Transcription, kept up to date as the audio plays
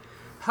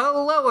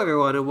Hello,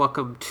 everyone, and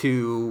welcome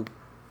to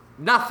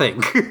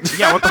nothing.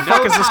 Yeah, what the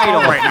fuck is this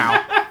called right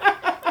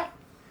now?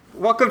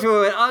 Welcome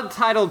to an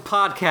untitled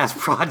podcast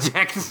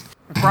project.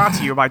 Brought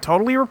to you by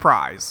Totally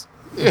Reprise.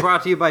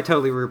 Brought to you by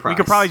Totally Reprise. We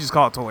could probably just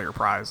call it Totally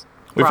Reprise.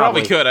 We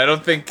probably could. I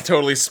don't think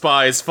Totally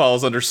Spies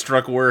falls under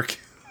Struck Work.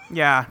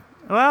 Yeah.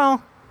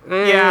 Well,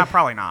 yeah,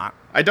 probably not.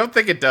 I don't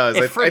think it does.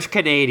 It's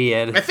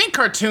French-Canadian. I think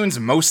cartoons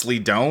mostly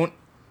don't.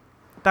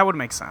 That would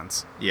make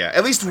sense. Yeah,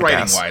 at least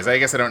writing-wise. I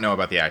guess I don't know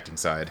about the acting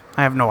side.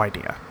 I have no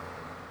idea.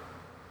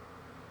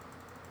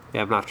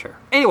 Yeah, I'm not sure.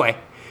 Anyway,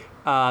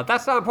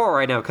 that's not important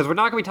right now, because we're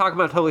not going to be talking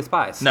about Totally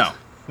Spies. No.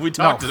 We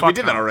did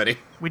that already.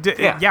 We did.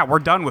 Yeah. Yeah, we're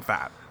done with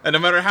that. And no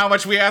matter how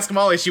much we ask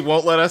Molly, she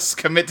won't let us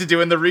commit to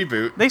doing the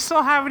reboot. They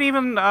still haven't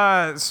even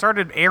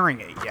started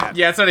airing it yet.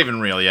 Yeah, it's not even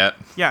real yet.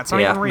 Yeah, it's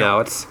not even real. No,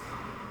 it's...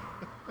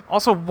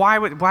 Also, why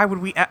would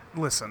we...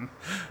 listen.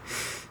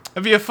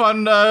 It'd be a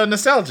fun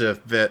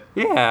nostalgia bit.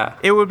 Yeah.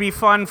 It would be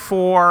fun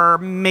for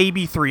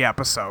maybe 3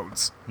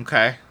 episodes.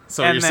 Okay.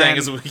 So what And you're then, saying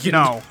is we can...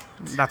 No,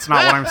 that's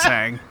not what I'm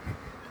saying.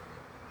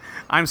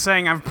 I'm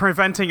saying I'm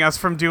preventing us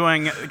from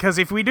doing... Because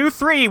if we do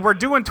 3, we're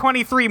doing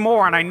 23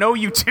 more, and I know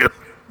you two.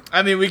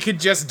 I mean, we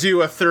could just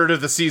do a third of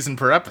the season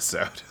per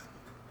episode.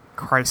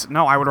 Christ,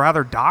 no, I would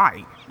rather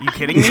die. Are you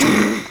kidding me?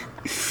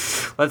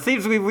 Well, it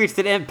seems we've reached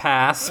an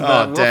impasse,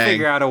 but we'll dang.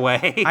 figure out a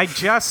way. I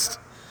just,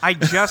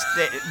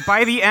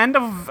 by the end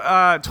of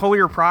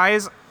Totally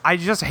Reprise, I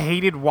just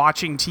hated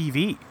watching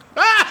TV.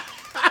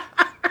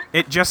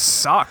 It just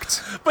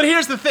sucked. But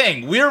here's the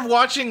thing. We're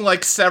watching,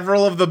 like,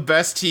 several of the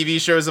best TV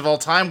shows of all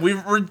time.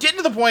 We're getting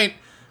to the point,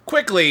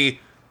 quickly,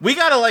 we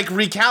gotta, like,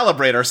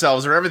 recalibrate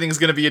ourselves or everything's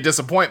gonna be a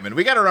disappointment.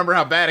 We gotta remember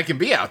how bad it can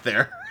be out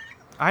there.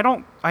 I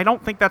don't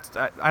think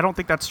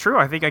that's true.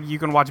 I think you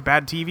can watch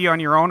bad TV on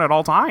your own at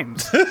all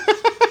times.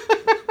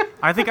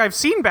 I think I've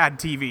seen bad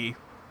TV,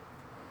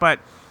 but,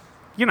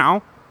 you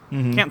know,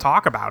 can't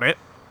talk about it.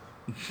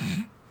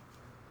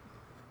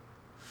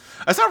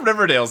 I saw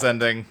Riverdale's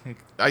ending.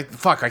 I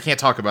can't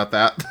talk about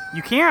that.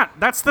 You can't.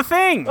 That's the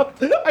thing.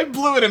 I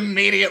blew it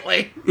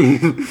immediately.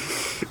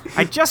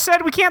 I just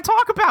said we can't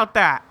talk about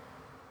that.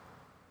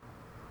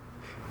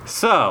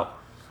 So,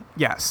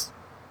 Yes.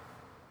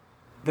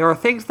 there are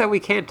things that we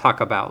can't talk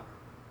about.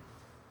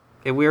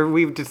 And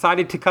we've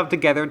decided to come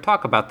together and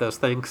talk about those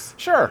things.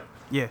 Sure.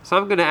 Yeah. So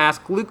I'm going to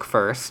ask Luke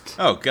first.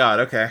 Oh, God,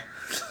 okay.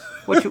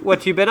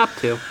 What you been up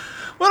to?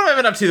 What have I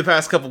been up to the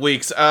past couple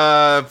weeks?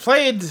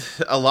 Played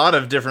a lot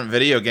of different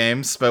video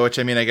games, by which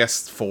I mean, I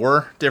guess,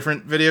 4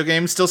 different video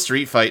games. Still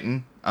street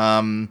fighting.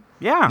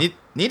 Yeah.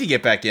 Need to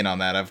get back in on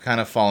that. I've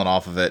kind of fallen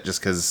off of it just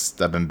because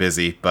I've been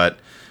busy, but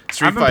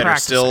Street I've been Fighter's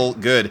practicing. still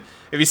good.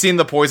 Have you seen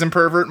The Poison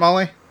Pervert,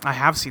 Molly? I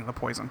have seen The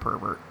Poison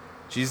Pervert.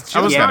 She was was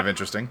kind not- of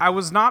interesting. I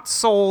was not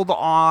sold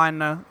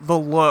on the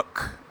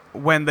look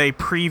when they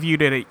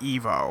previewed it at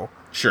EVO.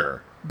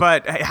 Sure.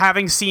 But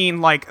having seen,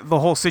 like, the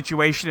whole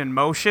situation in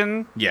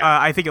motion, Yeah.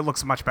 I think it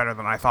looks much better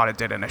than I thought it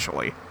did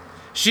initially.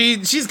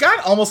 She's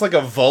got almost like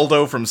a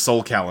Voldo from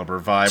Soul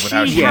Calibur vibe with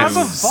how she She has a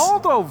moves.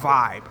 Voldo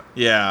vibe.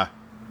 Yeah.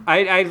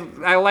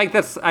 I like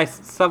that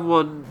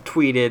someone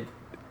tweeted,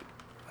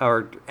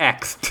 or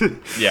X'd,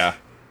 Yeah.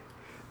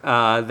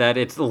 that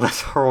it's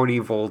less horny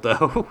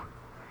Voldo.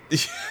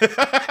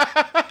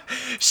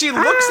 She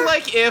looks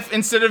like if,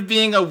 instead of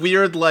being a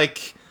weird,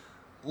 like,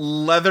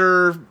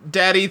 leather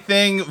daddy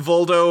thing,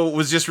 Voldo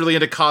was just really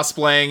into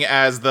cosplaying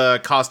as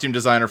the costume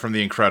designer from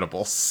The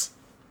Incredibles.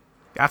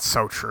 That's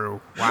so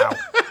true. Wow.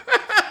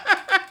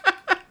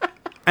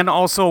 And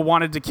also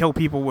wanted to kill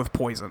people with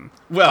poison.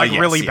 Well, like, yes,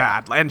 really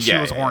yeah. bad. And she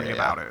Yeah, was yeah, horny yeah.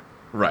 about it.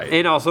 Right.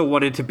 And also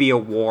wanted to be a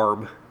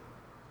worm.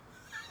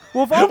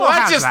 Well, Voldo well,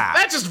 has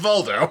that's just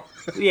Voldo.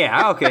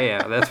 Yeah, okay,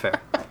 yeah, that's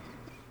fair.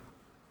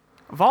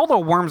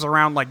 Voldo worms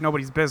around like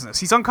nobody's business.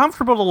 He's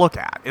uncomfortable to look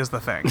at, is the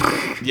thing.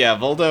 Yeah,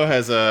 Voldo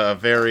has a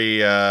very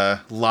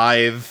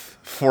lithe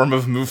form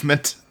of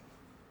movement.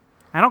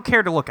 I don't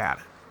care to look at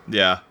it.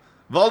 Yeah.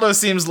 Voldo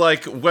seems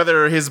like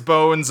whether his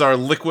bones are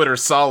liquid or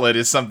solid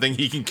is something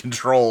he can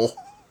control.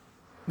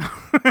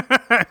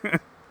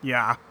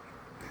 Yeah.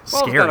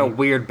 Well, Scary. got a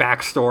weird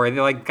backstory.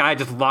 The guy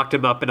just locked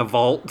him up in a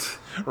vault.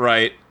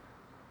 Right.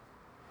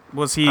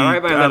 Was he All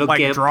right, my little like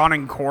gimp. drawn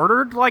and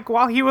quartered like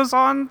while he was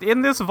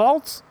in this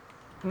vault?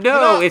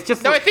 No, it's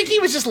just... No, I think he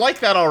was just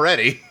like that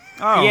already.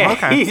 Oh, yeah,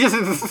 okay. he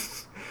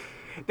just...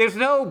 There's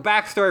no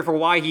backstory for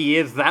why he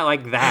is that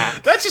like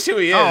that. That's just who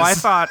he is. Oh, I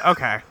thought,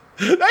 okay.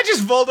 That's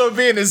just Voldo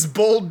being his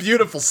bold,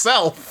 beautiful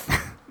self.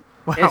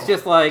 Wow. It's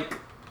just like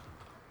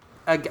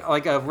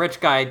a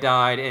rich guy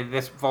died, and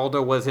this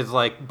Voldo was his,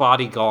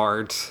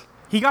 bodyguard.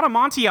 He got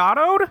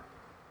Amontillado?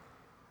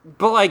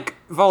 But,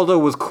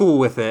 Voldo was cool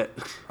with it.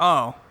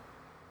 Oh.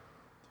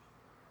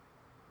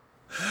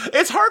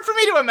 It's hard for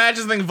me to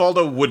imagine something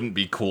Voldo wouldn't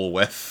be cool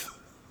with.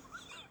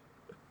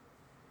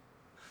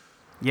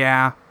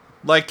 Yeah.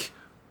 Like,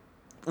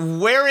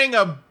 wearing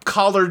a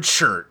collared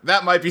shirt.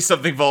 That might be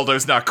something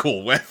Voldo's not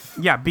cool with.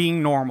 Yeah,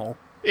 being normal.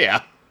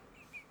 Yeah.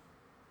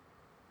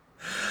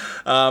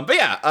 But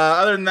yeah,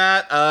 other than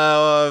that,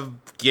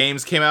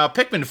 games came out.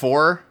 Pikmin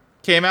 4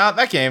 came out.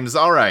 That game's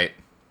alright.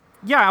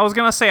 Yeah, I was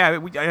gonna say,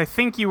 I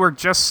think you were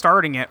just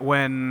starting it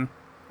when...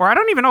 Or I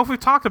don't even know if we've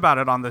talked about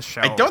it on this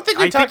show. I don't think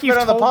we talked you've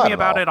about it on the told pod me at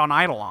about all. it on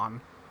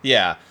Eidolon.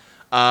 Yeah.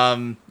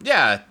 I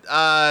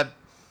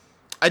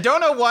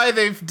don't know why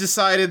they've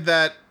decided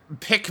that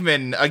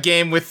Pikmin, a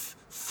game with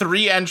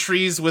 3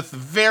 entries with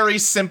very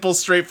simple,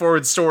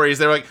 straightforward stories,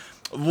 they're like,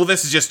 well,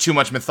 this is just too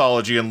much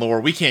mythology and lore.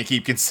 We can't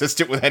keep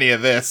consistent with any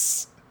of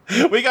this.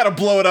 We gotta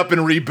blow it up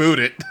and reboot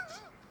it.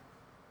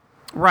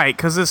 Right,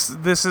 because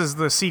this is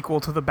the sequel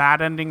to the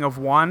bad ending of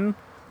 1.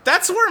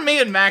 That's where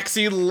me and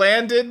Maxie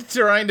landed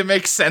trying to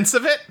make sense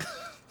of it.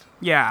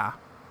 Yeah,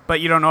 but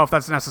you don't know if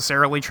that's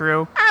necessarily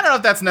true? I don't know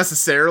if that's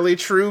necessarily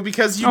true,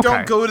 because you Okay.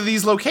 don't go to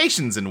these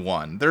locations in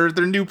 1. They're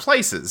new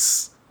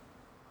places.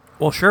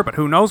 Well, sure, but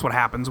who knows what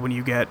happens when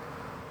you get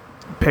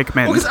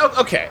Pikmin. Well,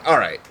 okay,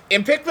 alright.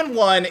 In Pikmin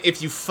 1,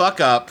 if you fuck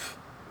up,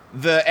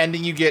 the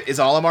ending you get is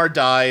Olimar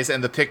dies,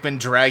 and the Pikmin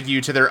drag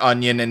you to their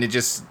onion, and it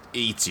just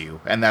eats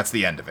you, and that's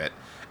the end of it.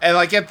 And,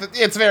 like,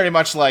 it's very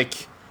much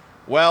like,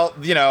 well,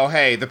 you know,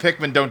 hey, the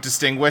Pikmin don't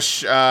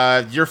distinguish.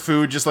 Your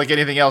food, just like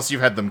anything else,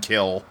 you've had them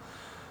kill.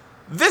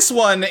 This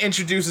one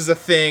introduces a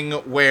thing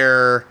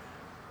where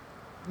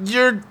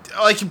you're,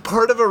 like,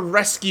 part of a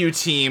rescue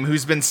team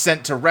who's been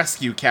sent to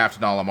rescue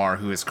Captain Olimar,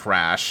 who has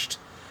crashed.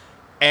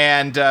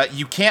 And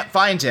you can't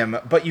find him,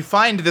 but you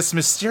find this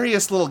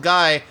mysterious little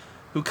guy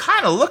who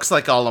kind of looks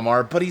like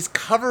Olimar, but he's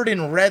covered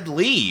in red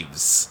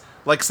leaves,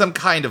 like some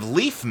kind of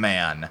leaf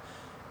man.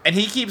 And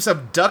he keeps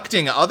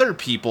abducting other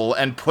people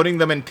and putting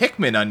them in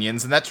Pikmin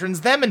onions, and that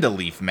turns them into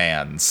leaf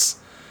mans.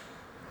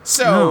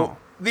 So,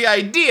 the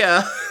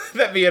idea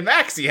that me and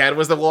Maxie had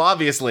was that, well,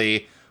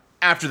 obviously,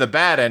 after the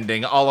bad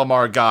ending,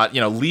 Olimar got,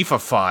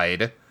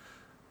 leafified,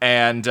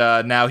 and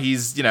now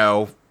he's,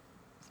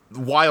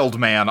 Wild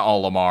Man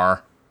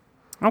Olimar.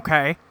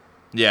 Okay.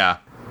 Yeah.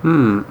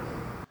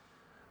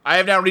 I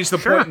have now reached the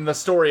point in the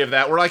story of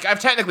that where, like, I've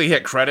technically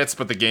hit credits,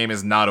 but the game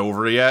is not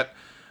over yet.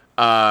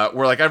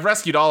 Where, like, I've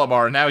rescued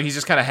Olimar, and now he's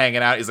just kind of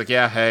hanging out. He's like,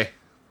 yeah, hey,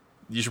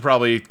 you should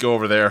probably go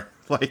over there.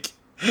 Like,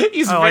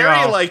 he's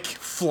very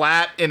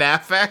flat in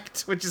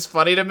affect, which is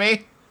funny to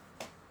me.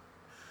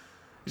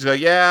 He's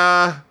like,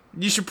 yeah,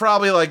 you should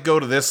probably, like, go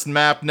to this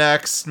map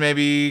next,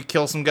 maybe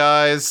kill some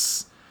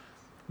guys.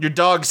 Your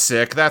dog's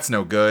sick, that's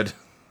no good.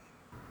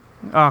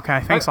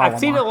 Okay, thanks, Olimar. I've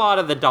seen a lot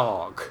of the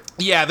dog.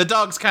 Yeah, the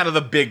dog's kind of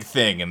the big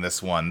thing in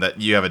this one,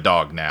 that you have a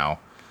dog now.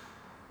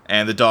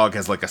 And the dog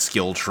has, like, a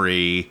skill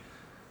tree.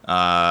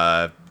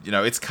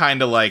 It's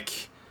kind of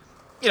like,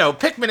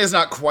 Pikmin is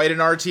not quite an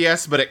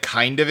RTS, but it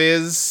kind of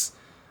is.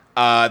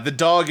 The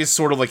dog is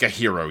sort of like a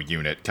hero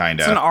unit, kind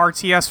of. It's an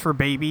RTS for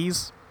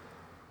babies.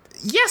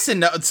 Yes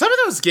and no. Some of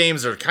those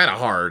games are kind of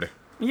hard.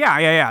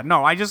 Yeah.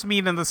 No, I just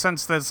mean in the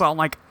sense that it's not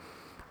like...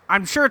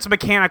 I'm sure it's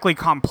mechanically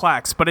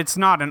complex, but it's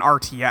not an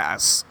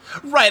RTS.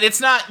 Right, it's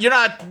not... Your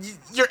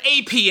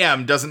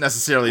APM doesn't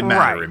necessarily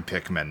matter in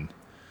Pikmin.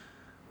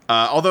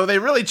 Although they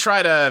really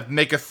try to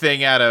make a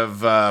thing out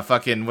of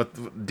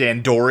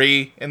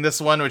Dandori in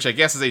this one, which I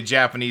guess is a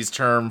Japanese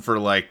term for,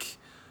 like,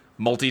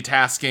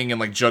 multitasking and,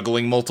 like,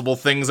 juggling multiple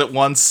things at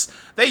once.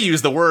 They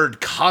use the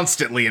word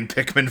constantly in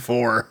Pikmin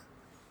 4.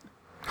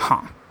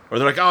 Huh. Or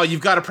they're like, oh,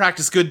 you've got to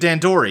practice good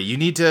Dandori. You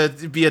need to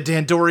be a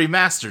Dandori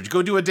master.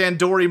 Go do a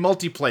Dandori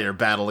multiplayer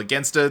battle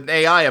against an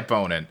AI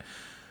opponent.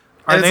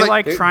 Are And they,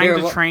 it's trying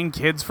to train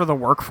kids for the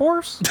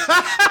workforce?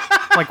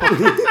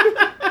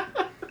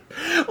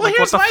 Well,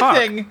 here's my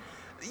thing.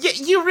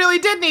 You really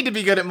did need to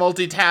be good at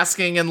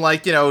multitasking and,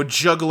 like,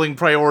 juggling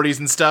priorities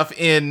and stuff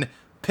in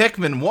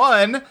Pikmin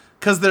 1,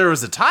 because there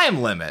was a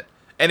time limit.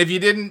 And if you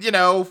didn't,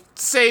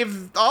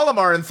 save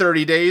Olimar in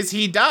 30 days,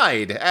 he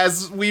died,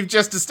 as we've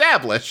just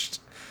established.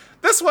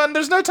 This one,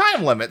 there's no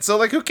time limit, so,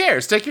 like, who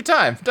cares? Take your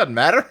time. Doesn't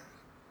matter.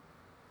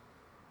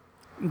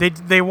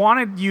 They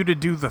wanted you to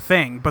do the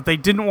thing, but they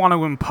didn't want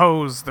to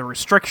impose the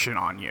restriction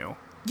on you.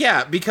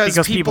 Yeah, because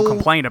people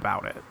complain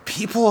about it.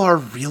 People are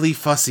really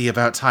fussy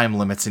about time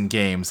limits in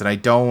games, and I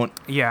don't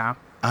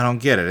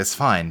get it. It's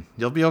fine.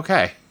 You'll be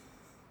okay.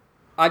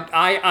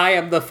 I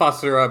am the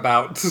fusser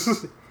about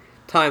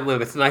time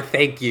limits, and I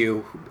thank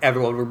you,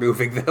 everyone,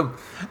 removing them.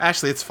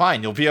 Ashley, it's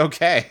fine. You'll be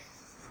okay.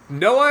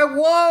 No, I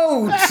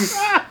won't!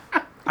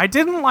 I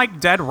didn't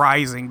like Dead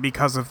Rising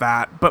because of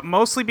that, but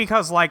mostly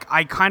because, like,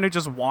 I kind of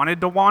just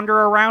wanted to wander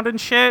around and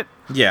shit.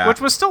 Yeah.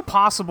 Which was still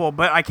possible,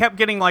 but I kept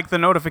getting, like, the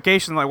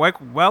notification, like,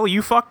 well,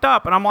 you fucked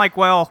up. And I'm like,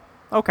 well,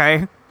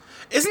 okay.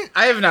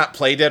 I have not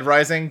played Dead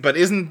Rising, but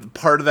isn't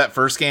part of that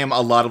first game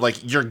a lot of,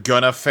 like, you're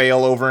gonna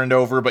fail over and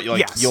over, but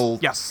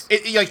Yes.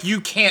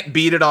 you can't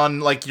beat it on,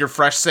 like, your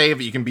fresh save,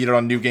 but you can beat it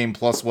on New Game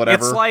Plus,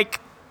 whatever. It's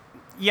like,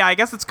 yeah, I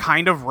guess it's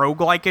kind of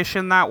roguelike-ish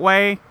in that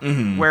way,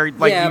 where,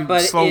 like, you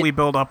slowly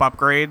build up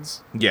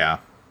upgrades. Yeah.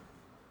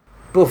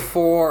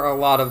 Before a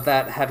lot of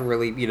that had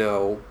really,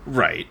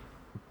 Right.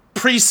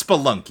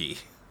 Pre-Spelunky.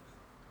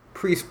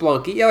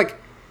 Pre-Splunky. Yeah, like,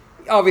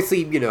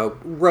 obviously,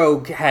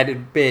 Rogue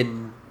hadn't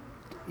been,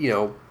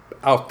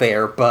 out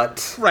there,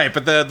 but... Right,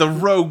 but the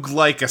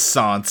roguelike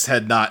assance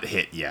had not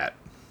hit yet.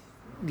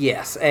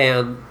 Yes,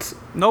 and...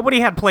 Nobody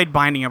had played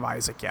Binding of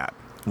Isaac yet.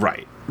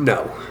 Right.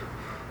 No.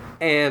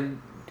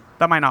 And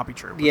That might not be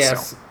true. But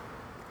yes. Still.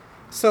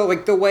 So,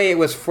 like, the way it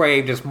was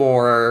framed is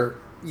more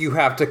you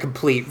have to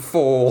complete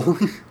full.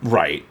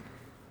 Right.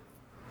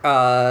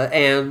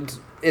 And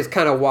it's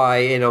kind of why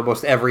in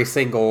almost every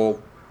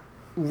single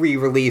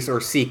re-release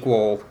or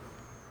sequel,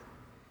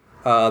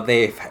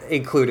 they've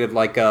included,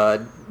 like,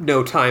 a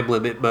no time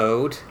limit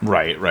mode.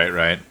 Right.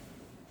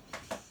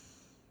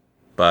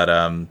 But,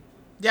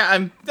 yeah,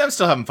 I'm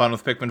still having fun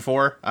with Pikmin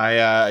 4.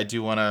 I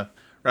do want to...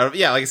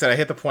 Yeah, like I said, I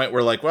hit the point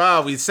where, like,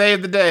 wow, we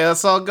saved the day.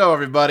 Let's all go,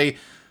 everybody.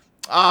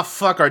 Ah,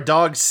 fuck, our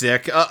dog's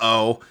sick.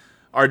 Uh-oh.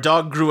 Our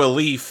dog grew a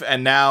leaf,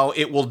 and now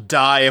it will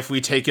die if we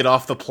take it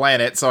off the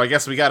planet, so I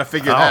guess we gotta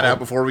figure that out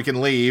before we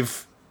can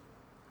leave.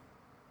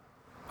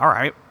 All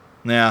right.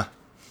 Yeah.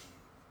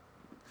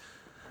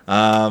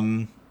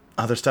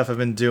 Other stuff I've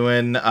been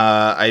doing,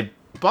 I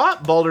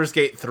bought Baldur's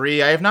Gate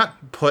 3. I have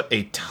not put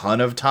a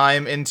ton of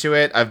time into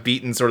it. I've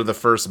beaten sort of the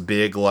first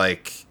big,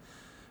 like,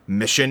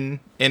 mission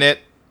in it,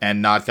 and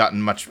not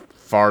gotten much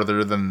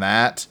farther than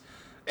that.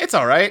 It's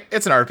alright.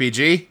 It's an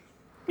RPG.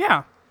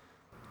 Yeah.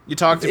 You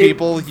talk to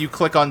people, you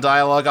click on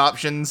dialogue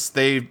options,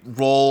 they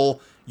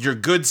roll your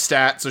good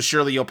stat, so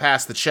surely you'll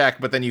pass the check,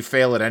 but then you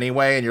fail it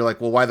anyway, and you're like,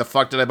 well, why the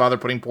fuck did I bother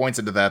putting points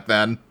into that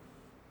then?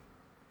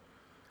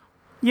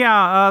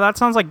 Yeah, that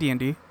sounds like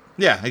D&D.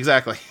 Yeah,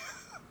 exactly.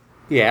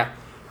 Yeah.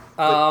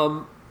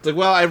 It's like,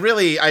 well,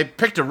 I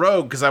picked a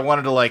rogue because I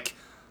wanted to, like,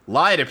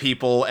 lie to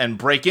people and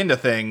break into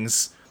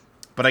things,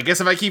 but I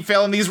guess if I keep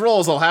failing these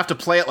rolls, I'll have to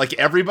play it like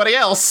everybody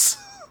else.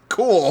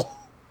 Cool.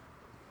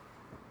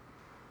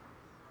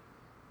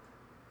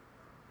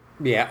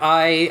 Yeah,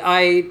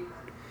 I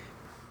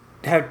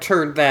have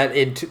turned that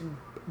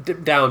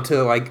down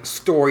to, like,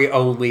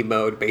 story-only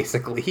mode,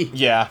 basically.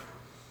 Yeah.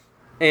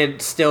 And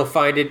still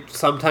find it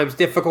sometimes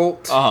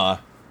difficult.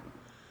 Uh-huh.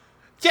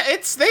 Yeah,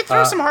 they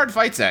throw some hard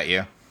fights at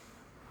you.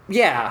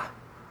 Yeah.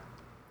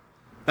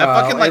 That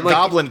fucking, like, like,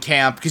 goblin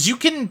camp, because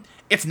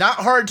it's not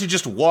hard to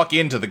just walk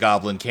into the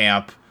goblin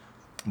camp,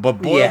 but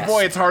boy, yes. oh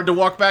boy, it's hard to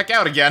walk back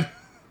out again.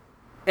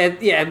 And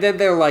then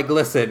they're like,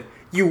 listen,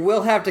 you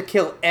will have to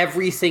kill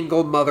every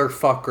single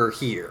motherfucker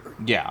here.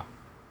 Yeah.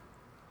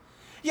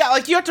 Yeah,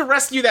 like, you have to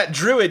rescue that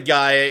druid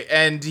guy,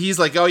 and he's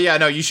like, oh yeah,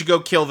 no, you should go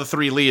kill the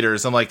 3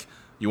 leaders. I'm like,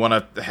 you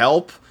want to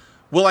help?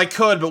 Well, I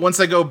could, but once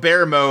I go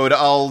bear mode,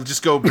 I'll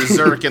just go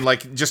berserk and,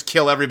 like, just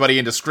kill everybody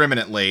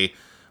indiscriminately.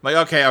 I'm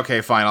like,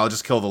 okay, fine, I'll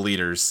just kill the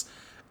leaders.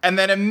 And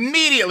then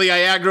immediately I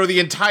aggro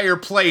the entire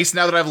place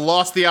now that I've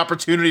lost the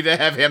opportunity to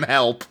have him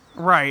help.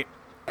 Right.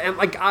 And,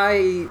 like,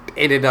 I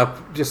ended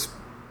up just...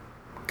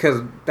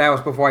 because that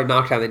was before I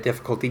knocked down the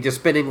difficulty, just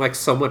spending, like,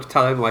 so much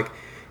time, like,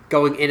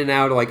 going in and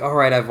out, like,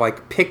 alright, I've,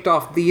 like, picked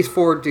off these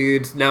 4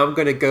 dudes, now I'm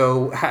gonna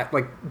go,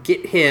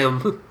 get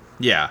him.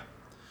 Yeah.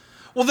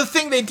 Well, the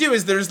thing they do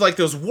is there's, like,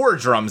 those war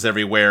drums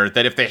everywhere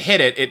that if they hit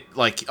it, it,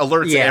 like,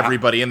 alerts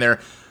everybody in there.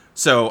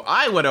 So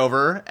I went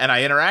over, and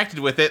I interacted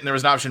with it, and there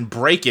was an option,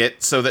 break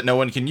it, so that no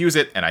one can use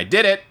it, and I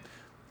did it,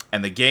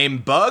 and the game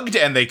bugged,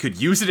 and they could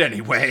use it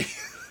anyway.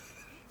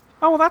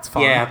 Oh, well, that's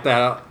fine.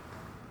 Yeah,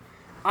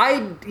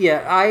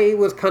 I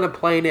was kind of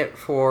playing it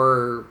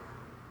for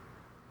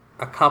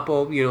a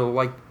couple,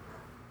 like,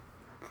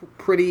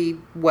 pretty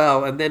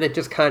well, and then it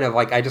just kind of,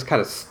 like, I just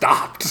kind of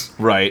stopped.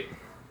 Right.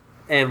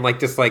 And, like,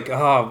 just like,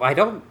 oh, I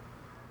don't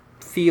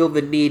feel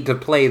the need to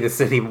play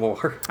this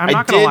anymore. I'm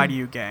not gonna lie to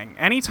you, gang.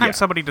 Anytime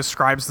somebody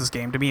describes this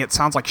game to me, it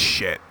sounds like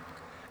shit.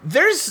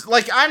 There's,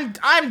 like,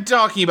 I'm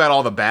talking about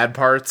all the bad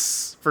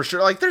parts, for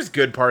sure. Like, there's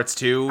good parts,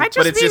 too. I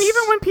just mean,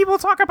 even when people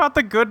talk about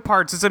the good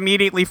parts, it's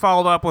immediately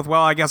followed up with,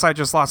 well, I guess I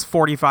just lost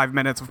 45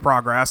 minutes of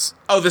progress.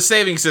 Oh, the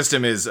saving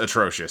system is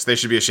atrocious. They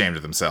should be ashamed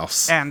of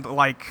themselves. And,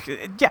 like,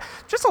 yeah,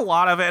 just a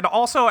lot of it.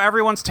 Also,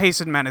 everyone's taste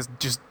in men is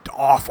just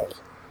awful.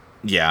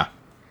 Yeah.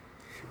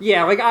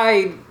 Yeah, like,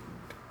 I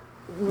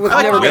was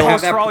I never like gonna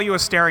have for that... all you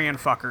Asterian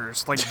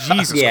fuckers. Like,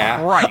 Jesus Yeah.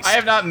 Christ. I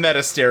have not met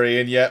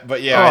Asterian yet,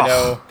 but yeah, I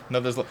know. No,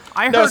 there's.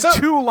 I heard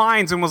 2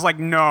 lines and was like,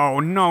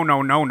 no.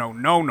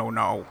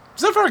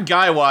 So far,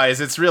 guy-wise,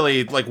 it's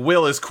really, like,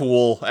 Will is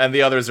cool, and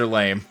the others are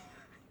lame.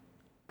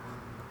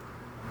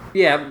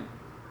 Yeah.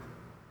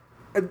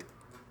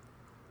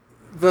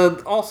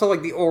 Also,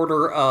 like, the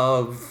order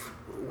of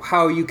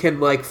how you can,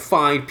 like,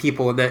 find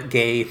people in that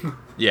game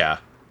Yeah.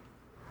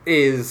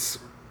 is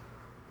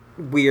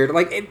weird.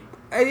 Like,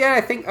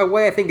 I think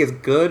is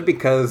good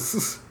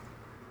because...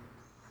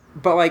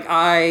 But, like,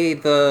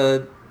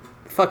 the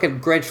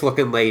fucking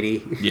Grinch-looking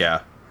lady...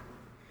 Yeah.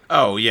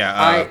 Oh,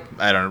 yeah,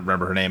 I don't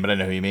remember her name, but I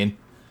know who you mean.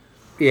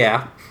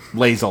 Yeah.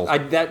 Lae'zel.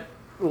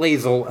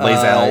 Lae'zel.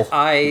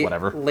 Lae'zel.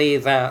 Whatever.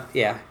 Lae'zel,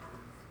 yeah.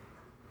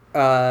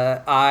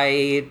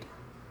 I,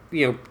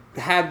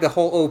 had the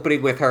whole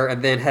opening with her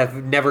and then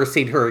have never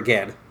seen her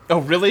again. Oh,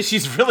 really?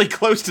 She's really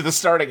close to the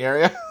starting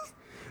area?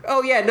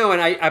 Oh, yeah, no,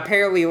 and I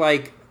apparently,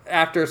 like,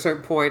 after a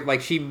certain point,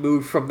 like, she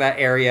moved from that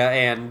area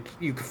and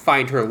you could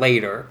find her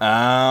later.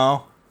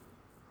 Oh.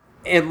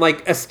 And,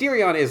 like,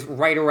 Asterion is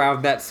right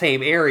around that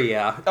same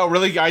area. Oh,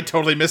 really? I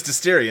totally missed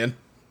Asterion.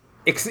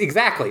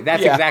 Exactly.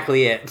 That's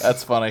exactly it.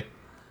 That's funny.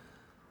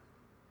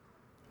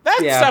 That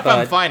Yeah, stuff I'm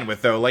but- fine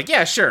with, though. Like,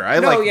 yeah, sure.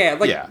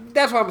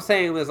 That's what I'm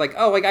saying is like,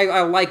 oh, like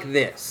I like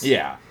this.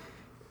 Yeah.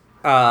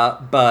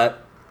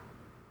 But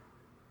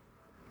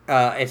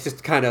it's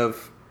just kind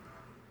of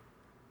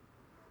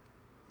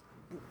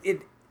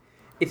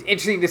it's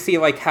interesting to see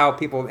like how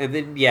people, and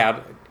then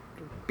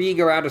being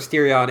around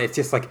Asterion, it's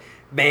just like,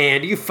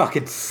 man, you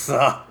fucking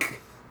suck.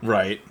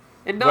 Right.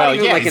 And not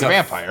even like he's in a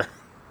vampire.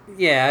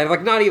 Yeah,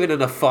 like not even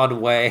in a fun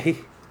way.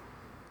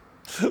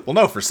 Well,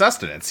 no, for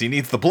sustenance, he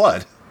needs the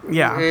blood.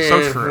 Yeah,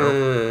 so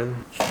true.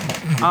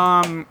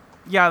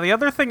 Yeah, the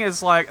other thing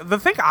is, like, the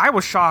thing I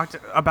was shocked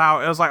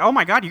about, it was like, oh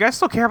my god, you guys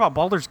still care about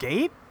Baldur's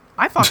Gate?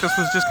 I thought this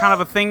was just kind of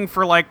a thing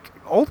for, like,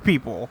 old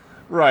people.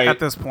 Right. At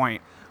this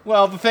point.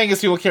 Well, the thing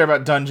is, people care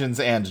about Dungeons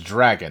and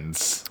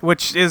Dragons.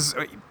 Which is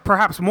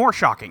perhaps more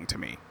shocking to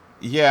me.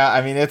 Yeah,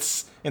 I mean,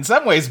 it's, in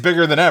some ways,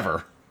 bigger than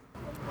ever.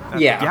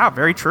 Yeah,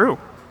 very true.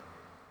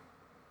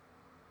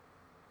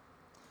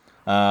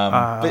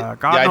 But,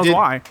 God knows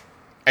why.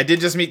 I did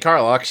just meet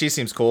Karlach. She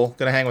seems cool.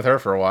 Gonna hang with her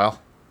for a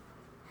while.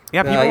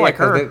 Yeah, people like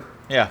her.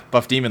 Yeah,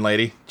 buff demon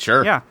lady.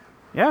 Sure. Yeah.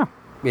 Yeah.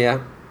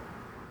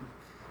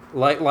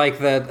 Like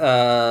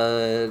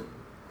that.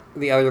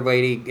 The other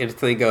lady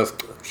instantly goes,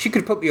 she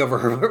could put me over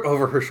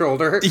her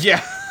shoulder.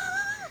 Yeah.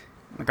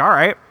 Like, all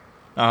right.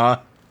 Uh-huh.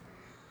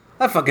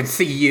 I fucking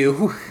see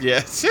you.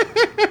 Yes.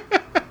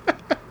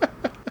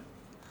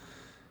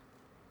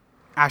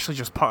 Ashley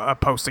just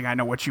posting, I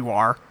know what you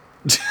are.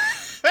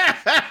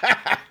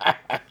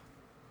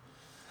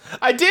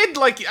 I did,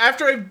 like,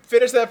 after I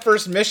finished that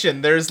first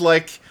mission, there's,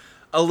 like,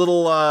 a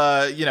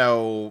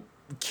little,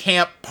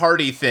 camp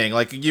party thing.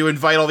 Like, you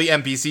invite all the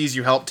NPCs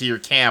you help to your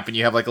camp, and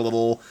you have, like, a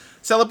little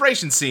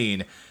celebration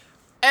scene.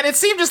 And it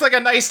seemed just like a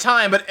nice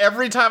time, but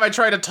every time I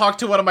tried to talk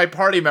to one of my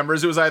party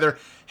members, it was either,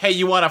 hey,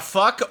 you wanna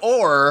fuck?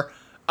 Or,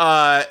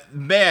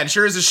 man,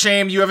 sure is a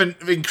shame you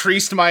haven't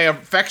increased my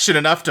affection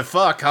enough to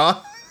fuck,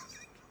 huh?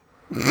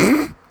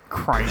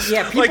 Christ.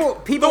 Yeah,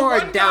 people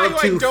are down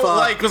to fuck.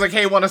 Like was like,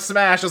 hey, want to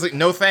smash? I was like,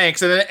 no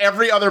thanks. And then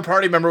every other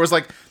party member was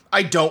like,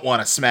 I don't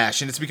want to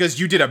smash, and it's because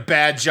you did a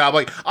bad job.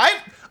 Like, I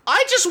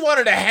just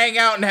wanted to hang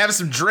out and have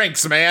some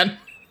drinks, man.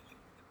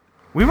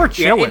 We were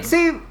chilling.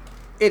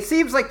 It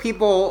seems like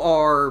people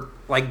are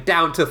like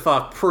down to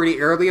fuck pretty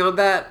early on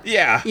that.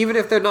 Yeah. Even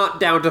if they're not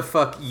down to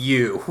fuck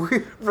you.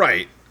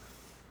 Right.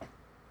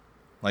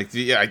 Like,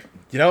 yeah,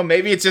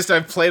 maybe it's just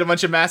I've played a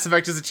bunch of Mass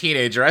Effect as a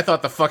teenager. I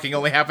thought the fucking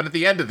only happened at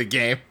the end of the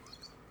game.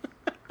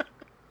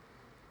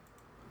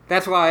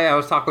 That's why I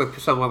was talking with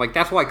someone, like,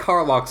 that's why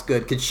Karlach's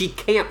good, because she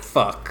can't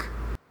fuck.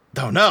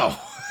 Oh, no.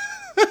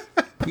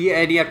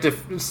 Yeah, and you have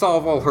to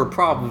solve all her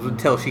problems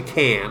until she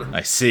can.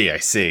 I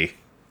see.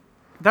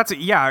 That's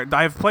yeah,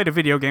 I've played a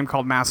video game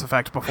called Mass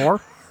Effect before.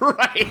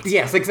 Right.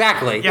 Yes,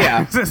 exactly.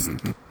 Yeah.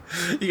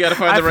 You gotta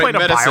find the right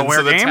medicine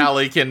so the game.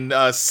 tally can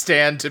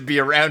stand to be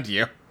around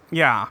you.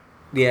 Yeah.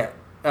 Yeah.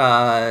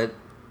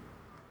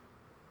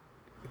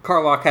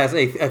 Karlach has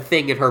a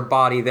thing in her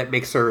body that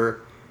makes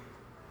her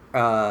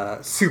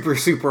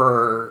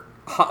super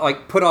hot,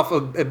 like put off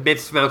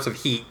immense amounts of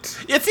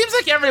heat. It seems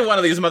like every one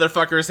of these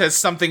motherfuckers has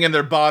something in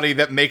their body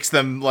that makes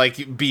them,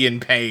 like, be in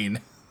pain.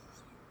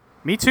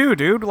 Me too,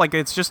 dude. Like,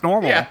 it's just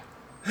normal. Yeah.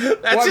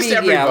 That's just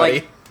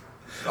everybody.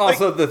 Yeah,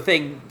 also the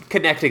thing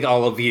connecting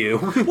all of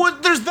you. Well,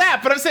 there's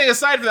that, but I'm saying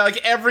aside from that, like,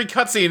 every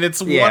cutscene,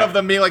 it's one of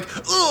them being like,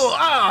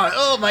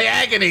 my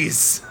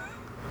agonies.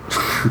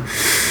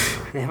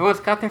 Everyone's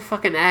got their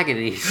fucking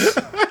agonies.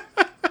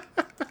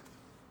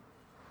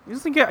 You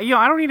just think, I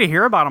don't need to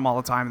hear about them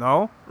all the time,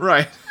 though.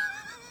 Right.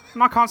 I'm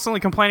not constantly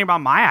complaining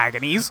about my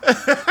agonies.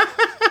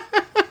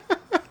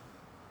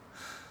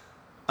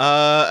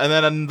 And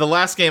then the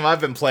last game I've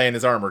been playing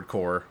is Armored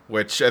Core,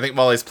 which I think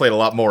Molly's played a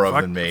lot more of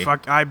than me.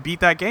 I beat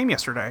that game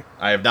yesterday.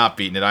 I have not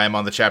beaten it. I am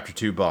on the Chapter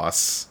 2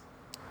 boss.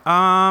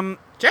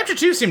 Chapter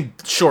 2 seemed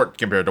short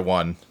compared to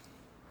 1.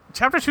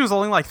 Chapter 2 is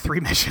only like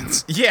 3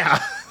 missions.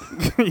 Yeah.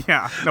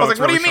 Yeah. No, I was like,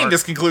 what do you mean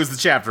this concludes the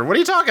chapter? What are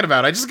you talking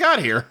about? I just got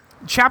here.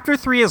 Chapter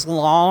 3 is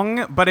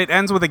long, but it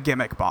ends with a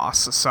gimmick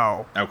boss,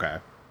 so... Okay.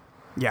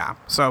 Yeah,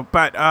 so,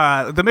 but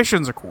the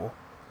missions are cool.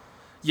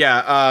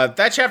 Yeah,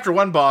 that Chapter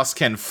 1 boss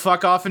can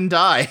fuck off and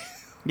die.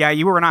 Yeah,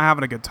 you were not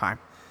having a good time.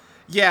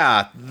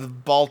 Yeah, the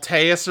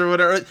Balteus or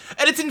whatever.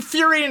 And it's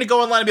infuriating to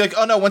go online and be like,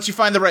 oh no, once you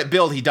find the right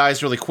build, he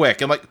dies really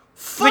quick. I'm like,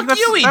 fuck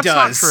you, he does.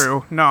 That's not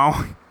true. No.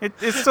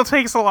 It still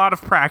takes a lot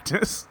of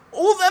practice.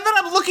 Well, and then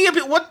I'm looking at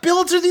what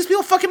builds are these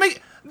people fucking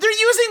making? They're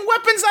using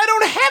weapons I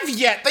don't have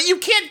yet that you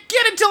can't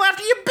get until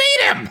after you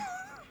beat him.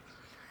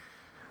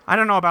 I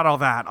don't know about all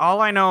that.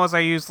 All I know is I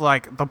used,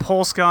 like, the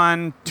pulse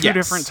gun, two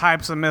different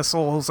types of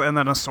missiles, and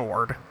then a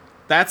sword.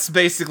 That's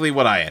basically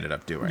what I ended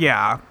up doing.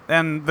 Yeah,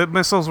 and the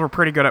missiles were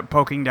pretty good at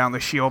poking down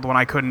the shield when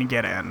I couldn't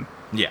get in.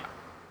 Yeah.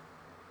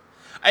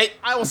 I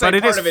will say but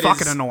it part is of it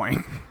fucking is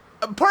annoying.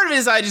 Part of it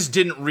is I just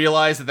didn't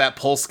realize that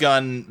pulse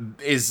gun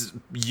is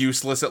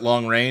useless at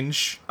long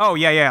range. Oh,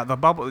 yeah. The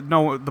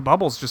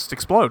bubbles just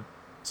explode.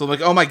 So I'm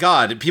like, oh my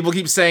god, people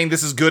keep saying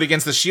this is good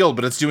against the shield,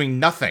 but it's doing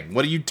nothing.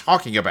 What are you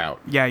talking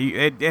about? Yeah,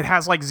 it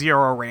has, like,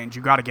 0 range.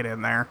 You gotta get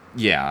in there.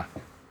 Yeah.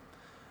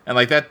 And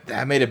like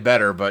that made it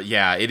better, but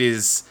yeah, it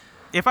is.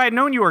 If I had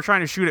known you were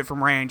trying to shoot it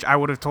from range, I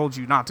would have told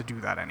you not to do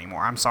that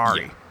anymore. I'm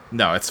sorry. Yeah.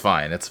 No, it's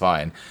fine. It's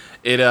fine.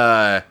 It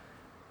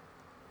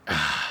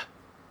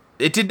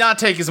it did not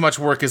take as much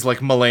work as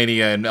like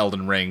Melania and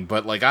Elden Ring,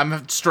 but like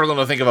I'm struggling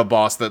to think of a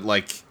boss that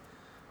like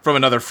from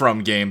another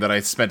From game that I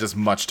spent as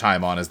much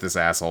time on as this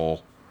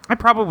asshole. I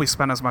probably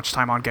spent as much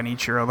time on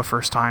Genichiro the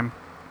first time.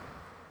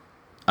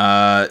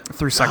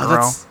 Through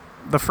Sekiro.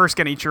 The first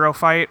Genichiro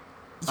fight.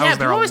 Yeah,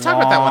 people always talk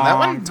about that one. That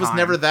one was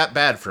never that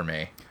bad for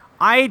me.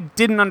 I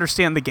didn't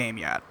understand the game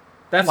yet.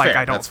 That's like, fair.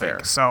 I don't That's think.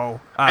 fair.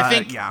 So, I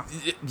think, yeah.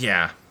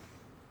 Yeah.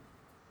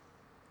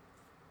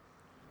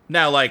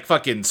 Now, like,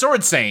 fucking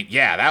Sword Saint,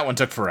 yeah, that one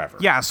took forever.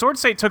 Yeah, Sword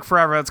Saint took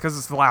forever. That's because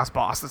it's the last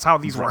boss. That's how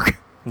these work.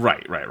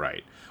 Right.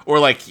 Or,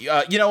 like,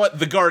 you know what?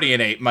 The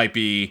Guardian Ape might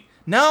be...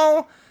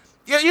 No?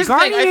 Yeah, here's the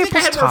thing. I think I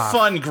had more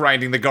fun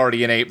grinding the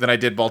Guardian Ape than I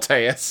did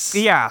Balteus.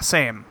 Yeah,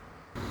 same.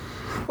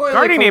 Well,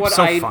 Guardian Ape's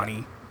so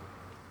funny.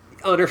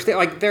 Understand,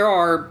 like, there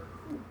are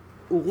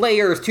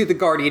layers to the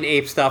Guardian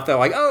Ape stuff that are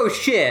like, oh,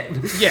 shit.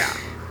 Yeah.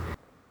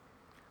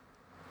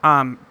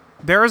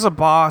 There is a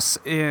boss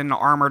in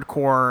Armored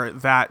Core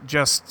that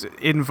just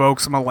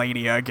invokes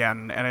Melania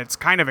again, and it's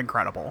kind of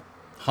incredible.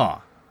 Huh.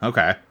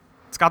 Okay.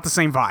 It's got the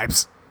same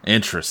vibes.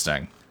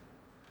 Interesting.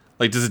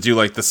 Like, does it do,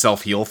 like, the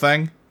self-heal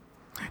thing?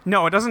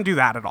 No, it doesn't do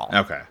that at all.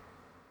 Okay.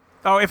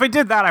 Oh, if it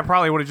did that, I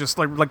probably would have just,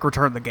 like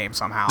returned the game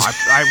somehow.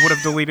 I would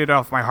have deleted it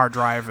off my hard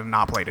drive and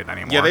not played it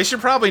anymore. Yeah, they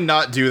should probably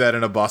not do that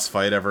in a boss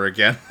fight ever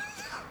again.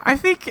 I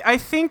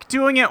think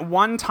doing it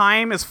one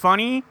time is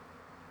funny,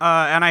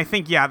 and I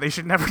think, yeah, they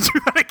should never do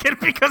that again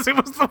because it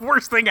was the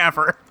worst thing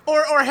ever.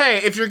 Or hey,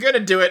 if you're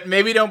gonna do it,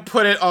 maybe don't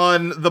put it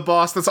on the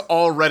boss that's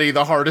already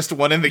the hardest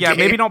one in the game. Yeah,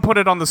 maybe don't put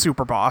it on the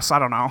super boss. I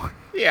don't know.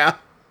 Yeah.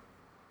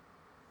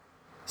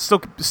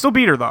 Still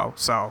beat her, though,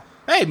 so...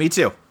 Hey, me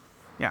too.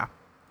 Yeah.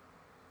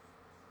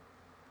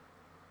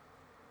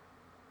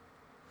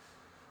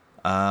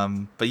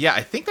 But yeah,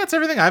 I think that's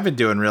everything I've been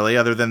doing, really,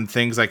 other than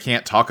things I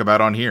can't talk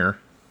about on here.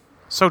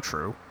 So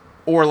true.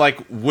 Or, like,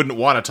 wouldn't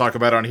want to talk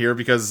about on here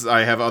because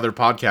I have other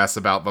podcasts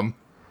about them.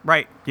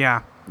 Right,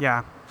 yeah.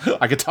 I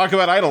could talk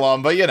about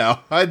Eidolon, but, you know,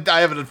 I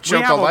have a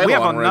joke on Eidolon we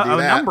have where I do a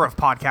that. number of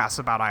podcasts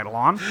about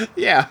Eidolon.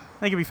 Yeah.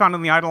 They can be found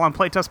in the Eidolon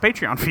Playtest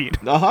Patreon feed.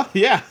 Uh-huh,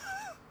 yeah.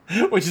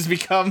 Which has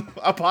become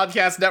a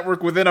podcast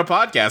network within a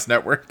podcast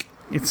network.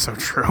 It's so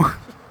true.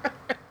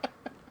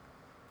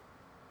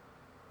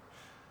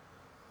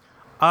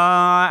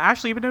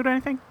 Ashley, you been doing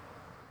anything?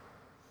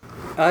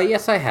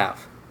 Yes, I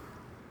have.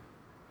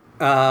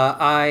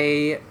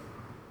 Like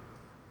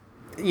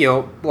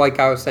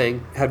I was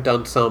saying, have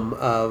done some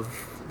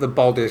of the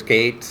Baldur's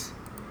Gate.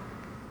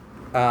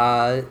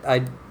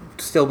 I've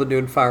still been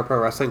doing Fire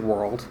Pro Wrestling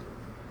World.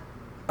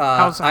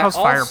 How's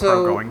Fire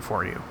Pro going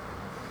for you?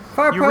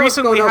 Fire You Pro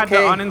recently had okay.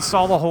 to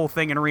uninstall the whole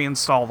thing and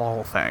reinstall the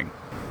whole thing.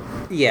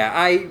 Yeah,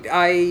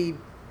 I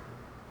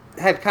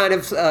had kind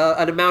of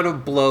an amount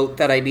of bloat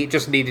that I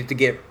just needed to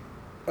get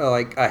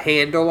like a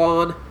handle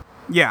on.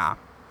 Yeah.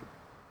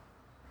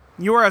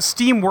 You are a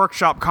Steam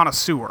Workshop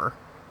connoisseur.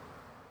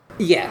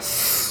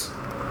 Yes.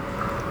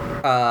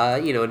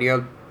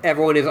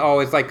 Everyone is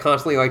always like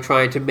constantly like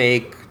trying to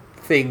make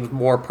things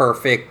more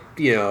perfect,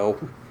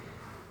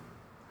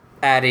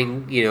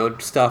 adding,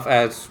 stuff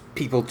as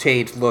people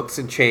change looks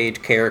and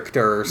change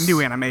characters.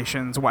 New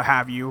animations, what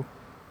have you.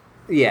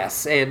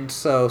 Yes, and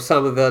so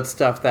some of the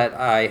stuff that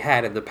I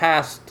had in the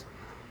past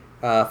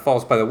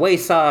falls by the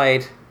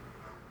wayside,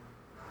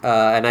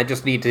 and I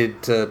just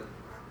needed to,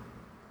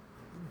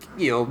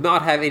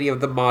 not have any of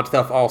the mod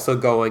stuff also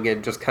going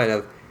and just kind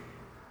of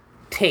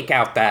take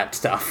out that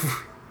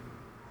stuff.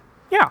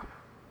 Yeah.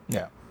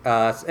 Yeah.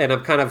 And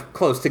I'm kind of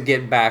close to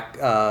getting back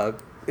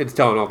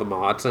installing all the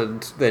mods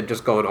and then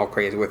just going all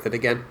crazy with it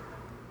again.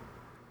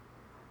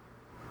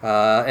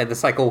 And the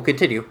cycle will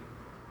continue.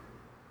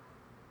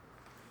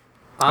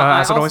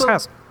 As it always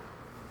has.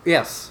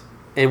 Yes,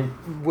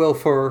 and will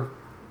for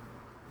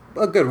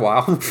a good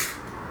while.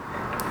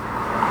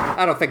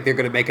 I don't think they're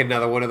going to make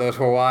another one of those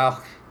for a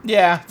while.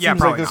 Yeah,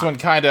 seems like this not. one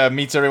kind of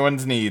meets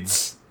everyone's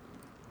needs.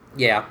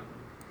 Yeah.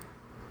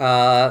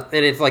 And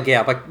it's like,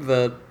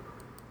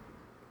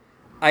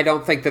 I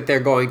don't think that they're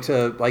going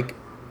to,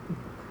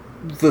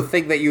 the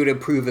thing that you would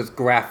improve is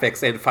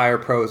graphics, and Fire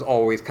Pro's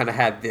always kind of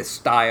had this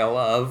style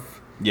of...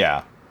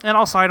 Yeah. And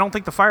also, I don't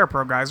think the Fire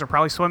Pro guys are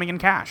probably swimming in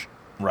cash.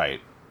 Right.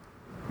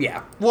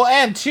 Yeah. Well,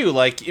 and too,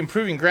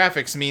 improving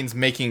graphics means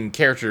making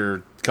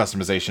character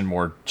customization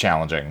more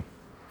challenging.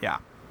 Yeah.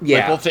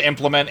 Yeah. Both to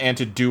implement and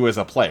to do as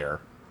a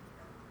player.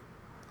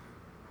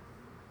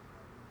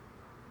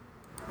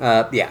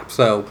 Yeah,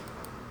 so...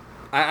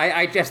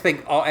 I just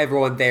think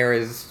everyone there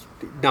is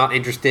not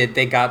interested.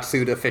 They got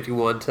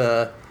Suda51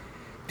 to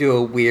do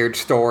a weird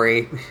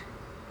story.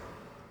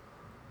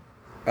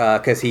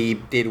 Because he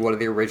did one of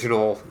the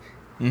original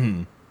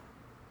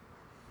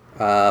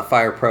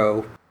Fire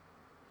Pro.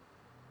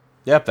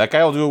 Yep, that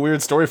guy will do a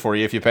weird story for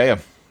you if you pay him.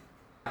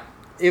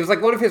 It was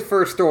one of his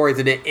first stories,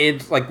 and it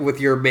ends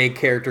with your main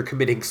character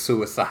committing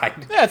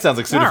suicide. Yeah, it sounds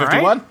like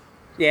Suda51.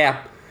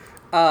 Yeah.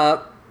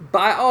 But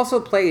I also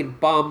played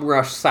Bomb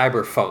Rush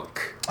Cyberfunk.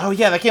 Oh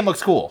yeah, that game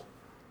looks cool.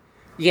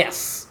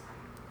 Yes.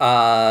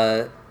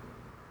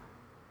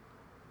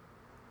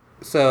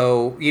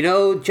 So, you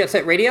know Jet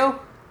Set Radio?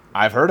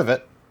 I've heard of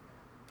it.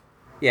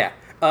 Yeah.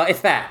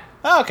 It's that.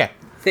 Oh, okay.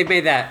 They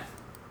made that.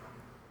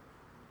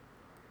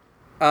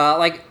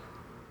 Like,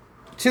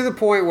 to the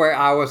point where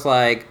I was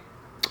like,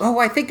 oh,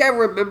 I think I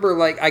remember,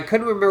 like, I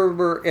couldn't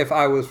remember if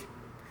I was,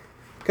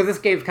 because this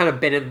game's kind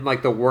of been in,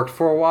 like, the works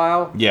for a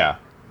while. Yeah.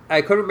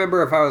 I couldn't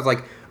remember if I was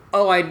like,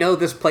 oh, I know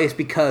this place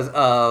because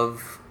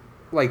of,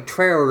 like,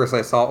 trailers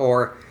I saw,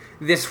 or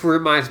this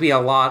reminds me a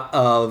lot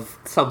of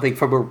something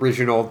from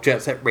original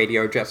Jet Set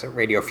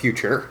Radio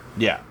Future.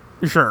 Yeah.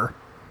 Sure.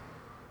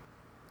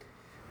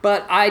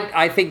 But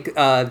I think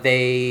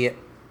they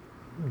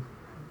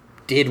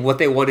did what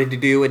they wanted to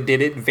do and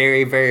did it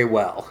very, very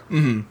well.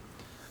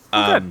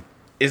 Good.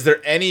 Is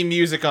there any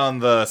music on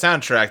the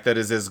soundtrack that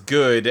is as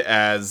good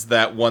as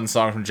that one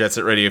song from Jet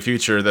Set Radio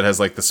Future that has,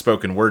 like, the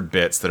spoken word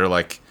bits that are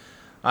like,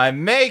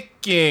 I'm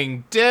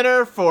making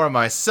dinner for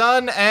my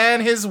son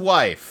and his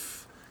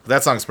wife?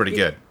 That song's pretty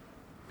good.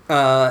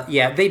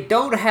 Yeah, they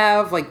don't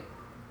have, like,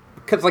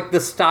 because, like, the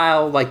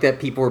style, like, that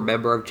people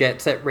remember of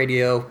Jet Set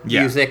Radio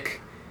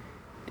music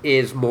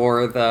is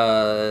more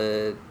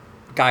the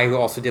guy who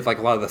also did, like,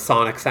 a lot of the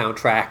Sonic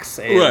soundtracks.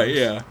 And, Right,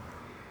 yeah.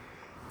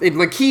 And,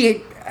 like,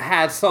 he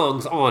had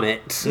songs on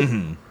it.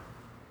 Mm-hmm.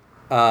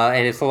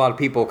 And it's a lot of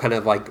people kind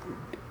of, like,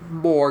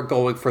 more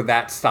going for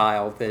that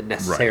style than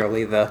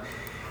necessarily the...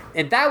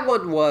 And that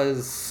one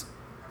was,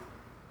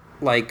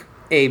 like,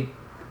 a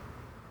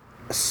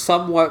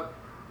somewhat...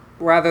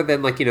 Rather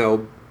than, like, you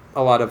know,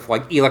 a lot of,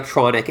 like,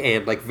 electronic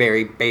and, like,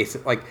 very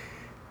basic, like,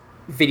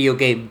 video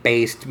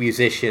game-based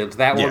musicians,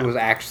 that one was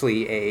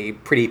actually a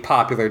pretty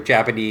popular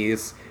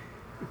Japanese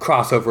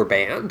crossover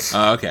band.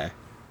 Oh, okay.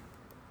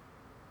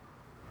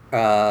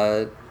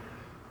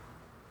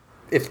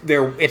 It's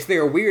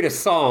their weirdest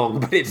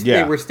song, but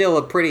they were still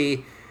a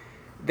pretty...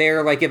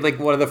 They're, like, in, like,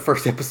 one of the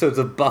first episodes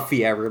of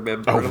Buffy, I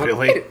remember. Oh,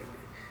 really?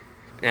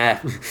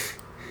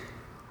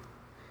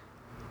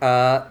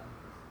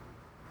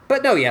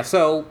 But no, yeah,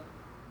 so...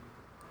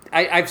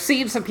 I've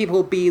seen some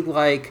people be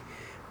like,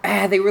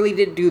 they really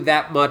didn't do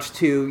that much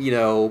to, you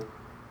know,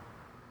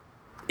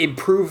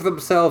 improve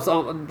themselves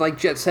on, like,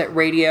 Jet Set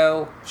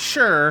Radio.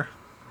 Sure.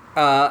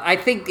 I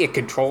think it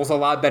controls a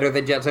lot better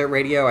than Jet Set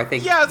Radio. I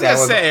think. Yeah, I was gonna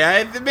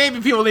say,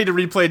 maybe people need to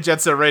replay Jet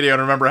Set Radio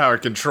and remember how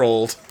it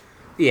controlled.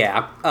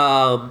 Yeah.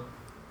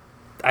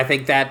 I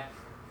think that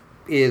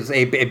is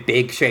a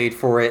big shade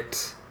for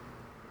it.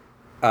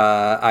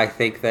 I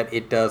think that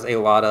it does a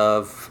lot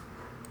of,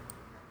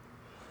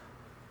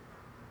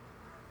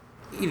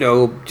 you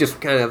know, just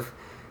kind of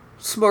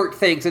smart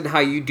things in how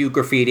you do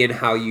graffiti and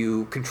how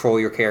you control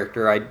your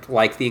character. I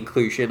like the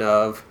inclusion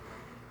of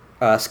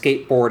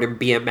skateboard and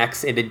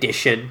BMX in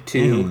addition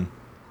to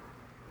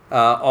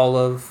all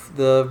of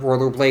the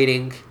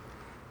rollerblading.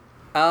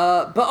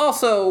 But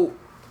also,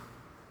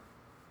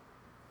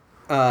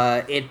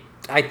 I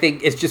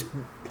think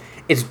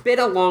it's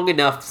been long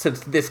enough since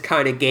this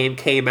kind of game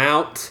came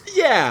out.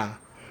 Yeah.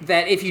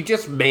 That if you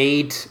just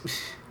made,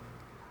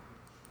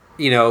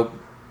 you know,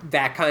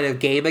 that kind of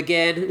game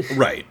again,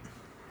 right?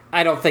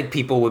 I don't think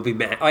people would be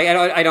mad. Like,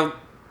 I don't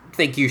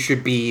think you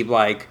should be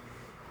like,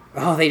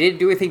 oh, they didn't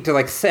do anything to,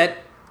 like, set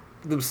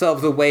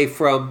themselves away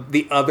from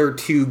the other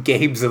two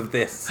games of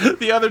this.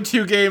 The other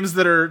two games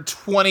that are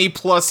 20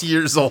 plus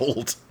years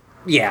old.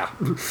 Yeah.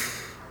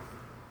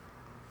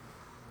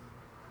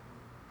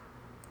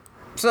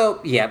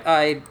 So,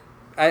 yeah,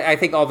 I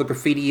think all the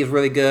graffiti is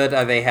really good.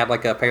 They had,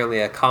 like, apparently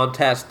a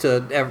contest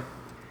to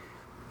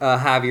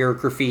have your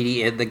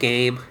graffiti in the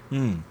game.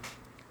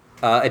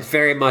 It's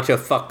very much a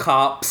fuck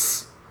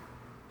cops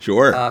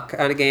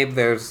kind of game.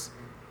 There's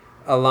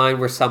a line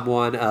where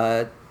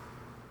someone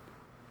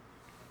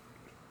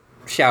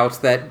shouts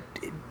that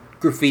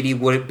graffiti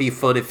wouldn't be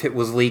fun if it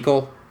was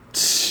legal.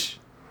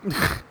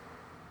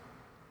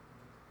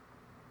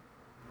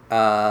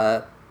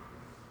 And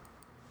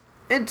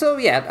so,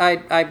 yeah,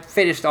 I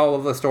finished all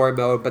of the story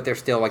mode, but there's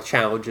still, like,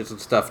 challenges and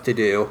stuff to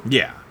do.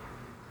 Yeah.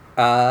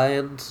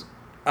 And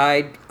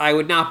I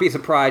would not be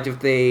surprised if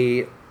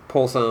they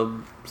pull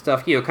some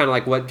stuff, you know, kind of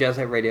like what Jet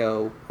Set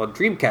Radio on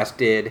Dreamcast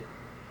did,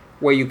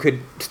 where you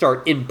could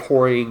start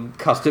importing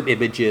custom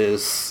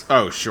images.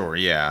 Oh, sure,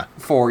 yeah.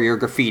 For your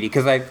graffiti,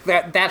 because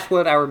that's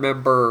what I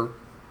remember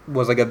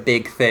was, like, a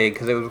big thing,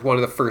 because it was one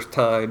of the first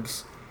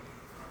times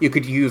you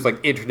could use, like,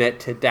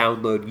 internet to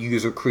download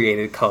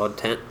user-created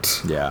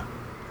content. Yeah.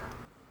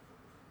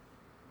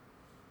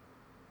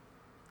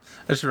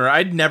 I just remember,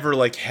 I'd never,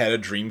 like, had a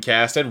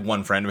Dreamcast. I had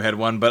one friend who had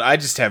one, but I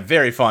just have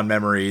very fond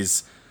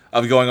memories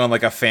of going on,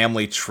 like, a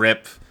family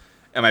trip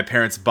and my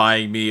parents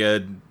buying me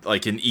an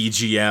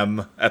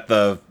EGM at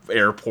the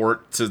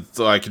airport so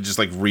I could just,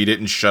 like, read it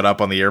and shut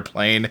up on the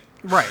airplane.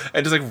 Right.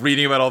 And just, like,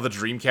 reading about all the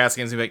Dreamcast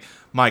games and be like,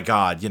 my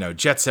God, you know,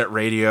 Jet Set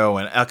Radio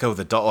and Echo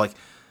the Doll, like,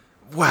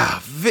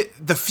 wow,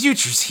 the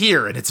future's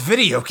here and it's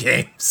video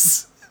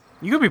games.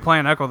 You could be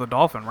playing Echo the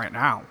Dolphin right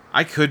now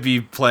I could be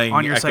playing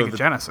on your Echo Sega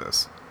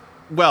Genesis.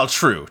 Well,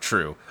 true.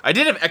 I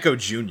did have Echo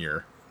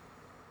Junior.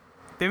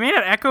 They made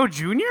it Echo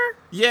Junior?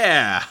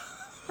 Yeah.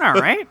 All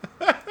right.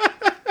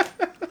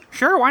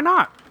 Sure, why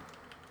not?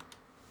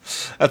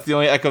 That's the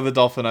only Echo the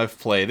Dolphin I've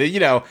played.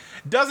 It,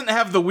 doesn't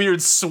have the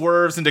weird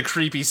swerves into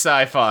creepy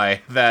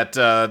sci-fi that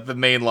the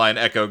mainline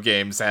Echo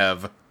games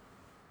have.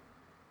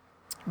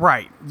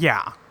 Right,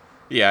 yeah.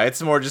 Yeah,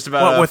 it's more just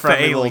about a with the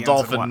friendly little aliens and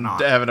dolphin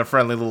whatnot. having a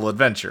friendly little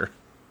adventure.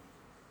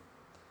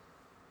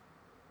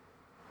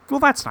 Well,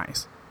 that's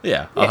nice.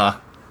 Yeah, uh-huh.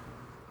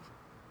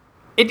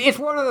 It's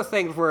one of the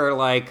things where,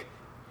 like,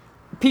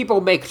 people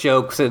make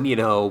jokes and,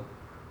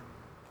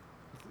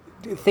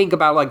 think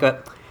about, like,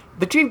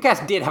 the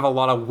Dreamcast did have a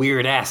lot of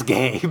weird-ass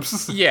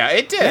games. Yeah,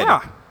 it did.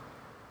 Yeah.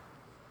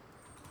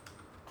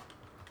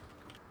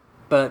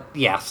 But,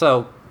 yeah,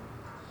 so...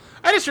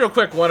 I just real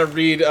quick want to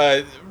read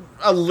a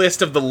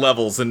list of the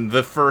levels in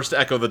the first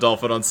Echo the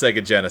Dolphin on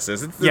Sega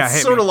Genesis.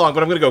 It's sort of long,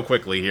 but I'm going to go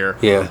quickly here.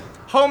 Yeah.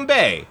 Home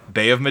Bay,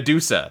 Bay of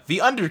Medusa, the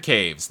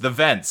Undercaves, the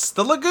Vents,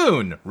 the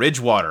Lagoon,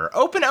 Ridgewater,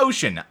 Open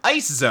Ocean,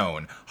 Ice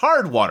Zone,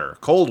 Hard Water,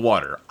 Cold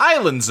Water,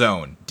 Island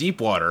Zone, Deep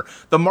Water,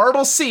 the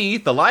Marble Sea,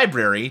 the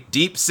Library,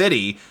 Deep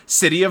City,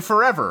 City of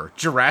Forever,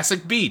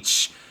 Jurassic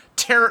Beach,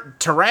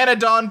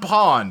 Pteranodon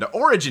Pond,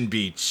 Origin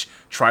Beach,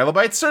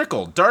 Trilobite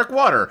Circle, Dark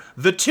Water,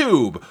 The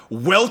Tube,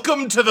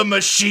 Welcome to the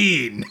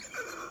Machine.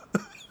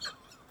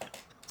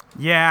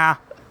 Yeah.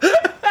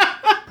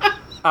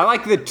 I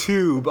like the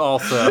Tube,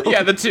 also.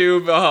 Yeah, The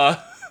Tube,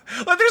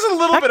 Like, there's a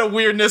little bit of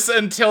weirdness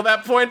until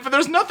that point, but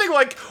there's nothing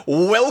like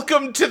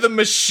Welcome to the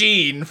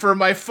Machine for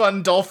my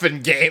fun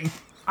dolphin game.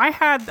 I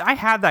had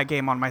that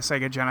game on my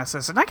Sega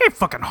Genesis, and that game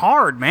fucking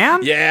hard,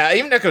 man. Yeah,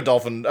 even Echo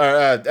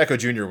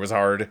Junior was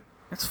hard.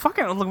 It's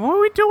fucking... What are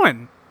we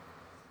doing?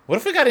 What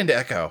if we got into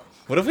Echo?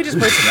 What if we just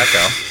played some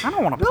Echo? I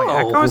don't want to play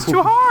No. Echo. It's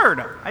too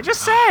hard. I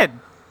just said.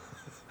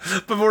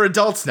 But we're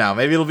adults now.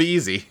 Maybe it'll be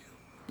easy.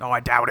 Oh,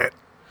 I doubt it.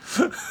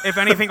 If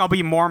anything, I'll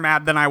be more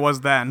mad than I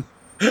was then.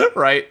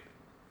 Right?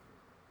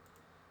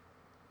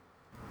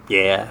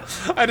 Yeah.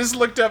 I just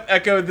looked up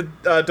Echo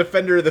the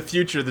Defender of the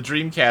Future, the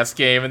Dreamcast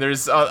game, and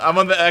there's I'm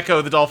on the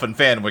Echo the Dolphin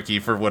fan wiki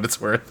for what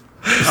it's worth.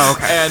 Oh,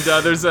 okay. And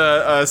there's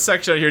a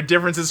section here,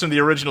 differences from the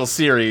original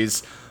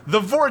series. The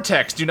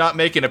Vortex do not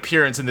make an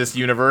appearance in this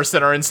universe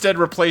and are instead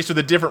replaced with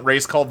a different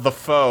race called the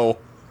Foe.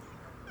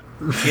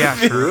 Yeah,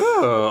 true.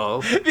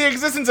 Oh. The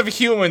existence of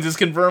humans is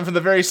confirmed from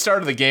the very start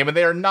of the game, and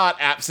they are not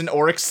absent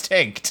or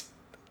extinct.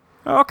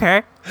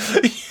 Okay.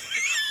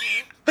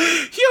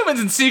 Humans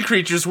and sea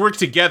creatures work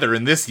together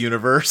in this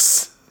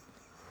universe.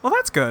 Well,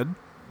 that's good.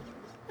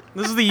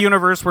 This is the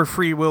universe where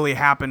Free Willy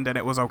happened and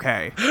it was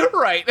okay.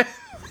 Right.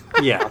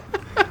 Yeah.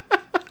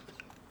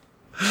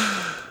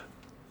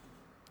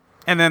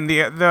 And then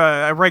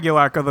the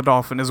regular Echo the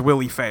Dolphin is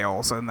Willy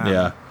fails, and then...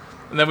 Yeah.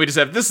 And then we just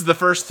have, this is the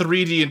first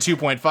 3D and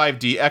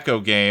 2.5D Echo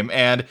game,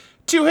 and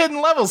 2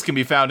 hidden levels can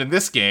be found in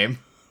this game.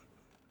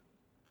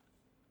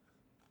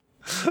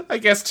 I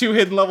guess 2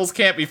 hidden levels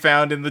can't be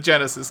found in the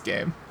Genesis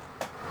game.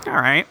 All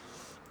right.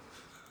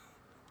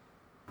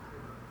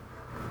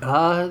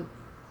 I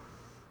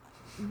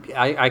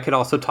could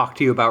also talk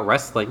to you about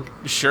wrestling.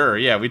 Sure,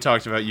 yeah, we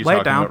talked about you Lay it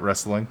talking down. about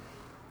wrestling.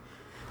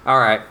 All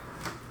right.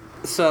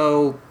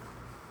 So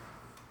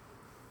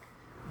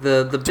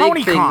the big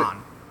Tony thing. Khan.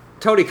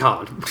 Tony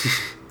Khan.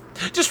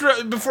 Just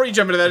before you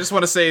jump into that, I just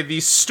want to say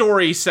the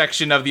story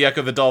section of the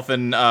Echo the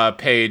Dolphin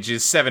page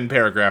is 7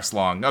 paragraphs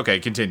long. Okay,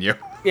 continue.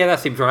 Yeah, that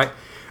seems right.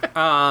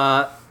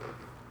 Yeah,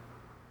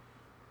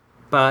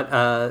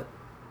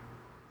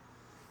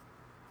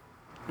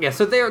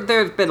 so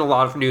there's been a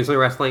lot of news in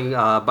wrestling,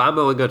 but I'm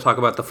only going to talk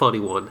about the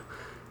funny one.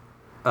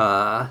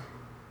 The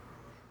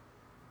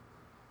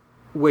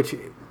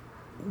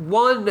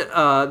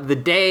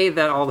day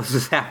that all this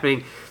is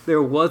happening,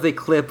 there was a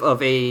clip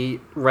of a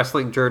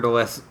wrestling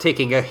journalist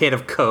taking a hit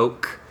of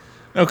coke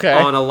Okay.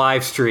 on a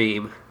live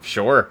stream.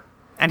 Sure.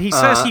 And he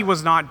says he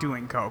was not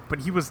doing coke, but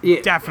he was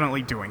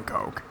definitely doing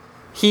coke.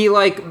 He,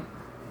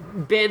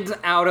 bends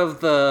out of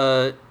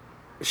the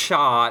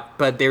shot,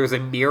 but there's a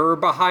mirror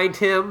behind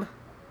him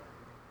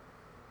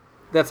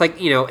that's,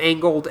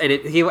 angled, and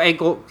he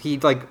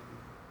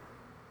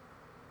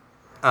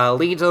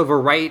leans over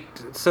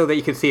right so that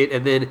you can see it,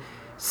 and then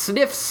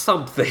sniffs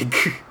something.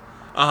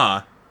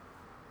 Uh-huh.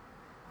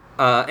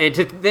 And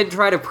to then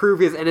try to prove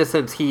his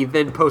innocence, he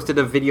then posted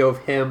a video of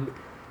him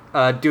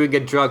doing a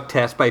drug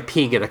test by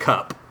peeing in a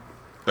cup.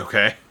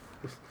 Okay.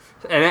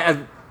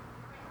 And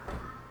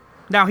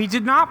Now, he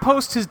did not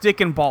post his dick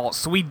and balls,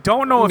 so we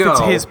don't know if it's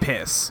his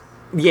piss.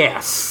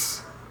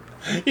 yes.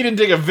 He didn't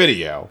take a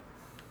video.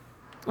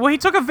 Well, he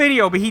took a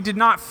video, but he did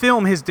not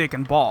film his dick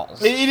and balls.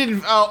 He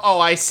didn't... Oh,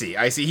 I see.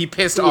 He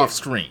pissed off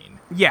screen.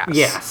 Yes.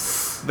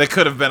 Yes. That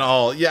could have been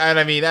all... Yeah, and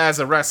I mean, as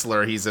a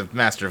wrestler, he's a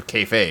master of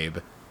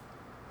kayfabe.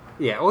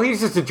 Yeah, well, he's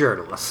just a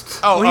journalist.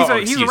 Oh, Well, he's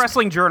excuse a me.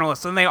 wrestling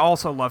journalist, and they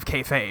also love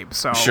kayfabe,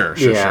 so... Sure.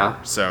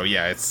 Yeah. So,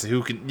 yeah, it's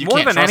who can... You More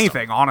can't than trust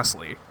anything, him.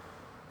 honestly.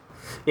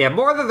 Yeah,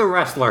 more than the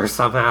wrestler,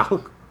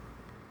 somehow.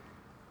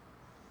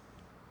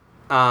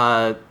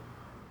 Yeah.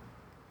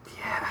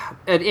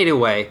 And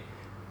anyway,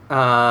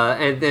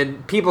 and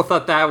then people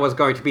thought that was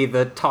going to be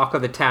the talk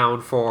of the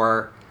town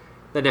for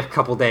the next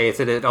couple days,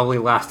 and it only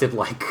lasted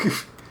like...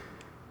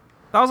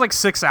 That was like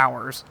 6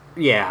 hours.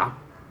 Yeah.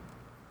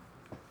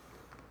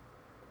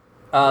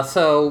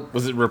 So...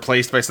 Was it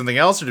replaced by something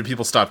else, or did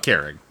people stop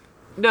caring?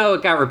 No,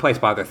 it got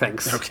replaced by other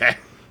things. Okay.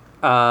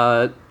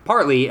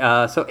 Partly,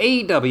 so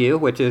AEW,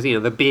 which is,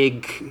 the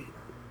big,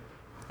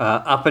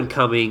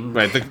 up-and-coming...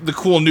 Right, the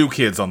cool new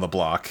kids on the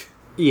block.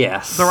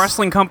 Yes. The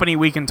wrestling company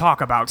we can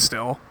talk about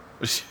still.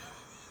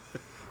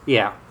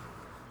 Yeah.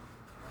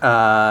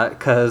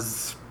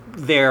 Because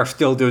they're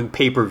still doing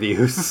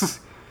pay-per-views.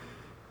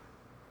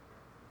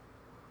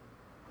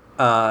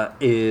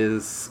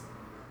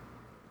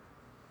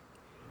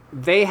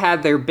 They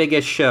had their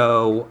biggest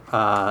show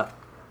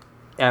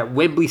at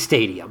Wembley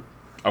Stadium.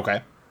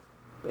 Okay.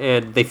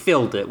 And they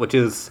filled it, which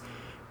is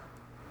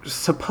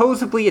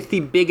supposedly it's the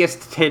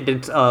biggest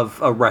attendance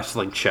of a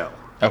wrestling show.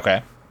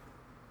 Okay.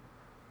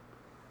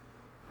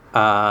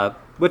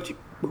 Which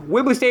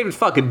Wembley Stadium is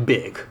fucking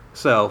big,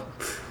 so...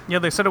 Yeah,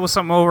 they said it was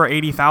something over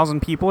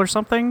 80,000 people or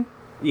something.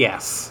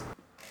 Yes.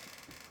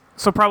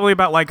 So probably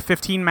about like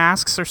 15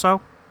 masks or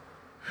so.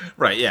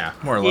 Right, yeah,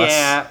 more or less.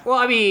 Yeah, well,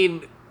 I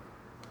mean,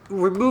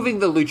 removing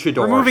the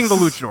luchadors. Removing the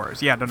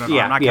luchadors. Yeah, no,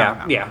 Yeah, I'm not counting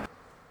them. yeah.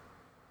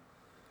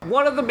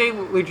 One of the main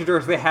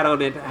luchadors they had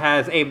on it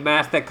has a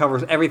mask that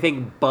covers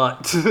everything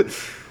but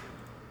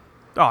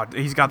Oh,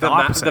 he's got the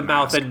opposite the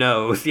mouth mask. and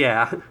nose,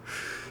 yeah.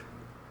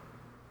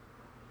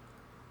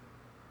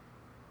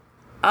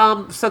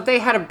 So they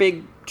had a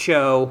big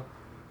show,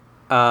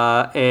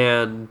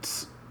 and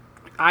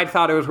I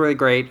thought it was really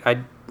great.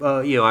 I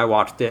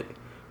watched it.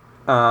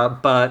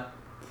 But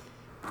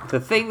the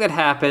thing that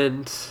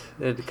happened,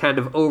 it kind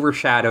of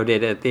overshadowed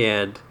it at the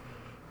end,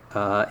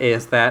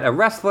 is that a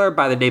wrestler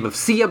by the name of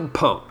CM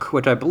Punk,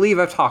 which I believe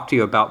I've talked to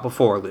you about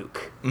before,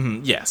 Luke.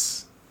 Mm-hmm,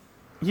 yes.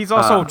 He's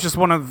also just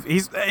one of...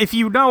 If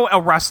you know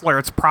a wrestler,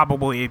 it's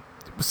probably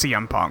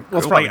CM Punk. Well,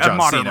 it's probably like, John a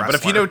modern Cena, wrestler. but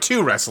if you know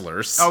two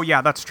wrestlers... Oh,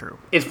 yeah, that's true.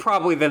 It's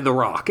probably then The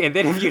Rock, and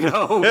then if you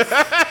know... All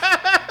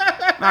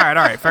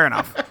right, fair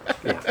enough.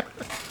 Yeah.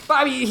 But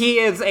I mean, he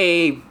is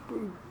a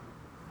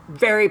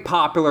very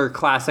popular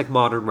classic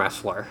modern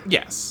wrestler.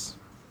 Yes.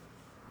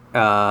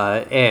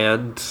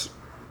 And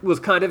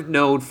was kind of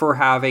known for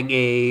having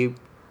a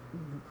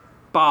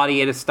body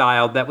and a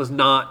style that was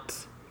not,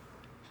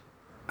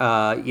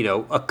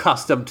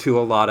 accustomed to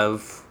a lot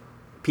of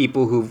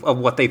people of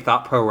what they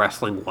thought pro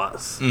wrestling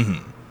was.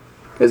 Mm-hmm.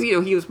 Because,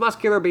 he was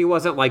muscular, but he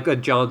wasn't like a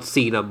John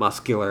Cena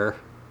muscular.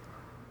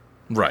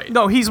 Right.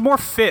 No, he's more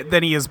fit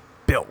than he is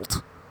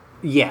built.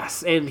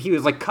 Yes, and he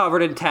was like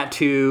covered in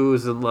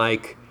tattoos and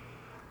like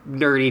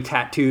nerdy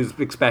tattoos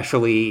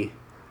especially,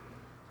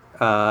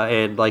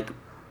 and like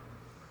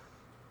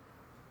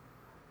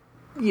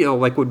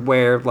would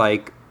wear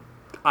like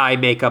eye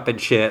makeup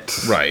and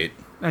shit. Right.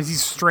 As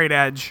he's straight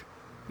edge.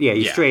 Yeah,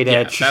 he's straight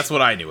edge. Yeah, that's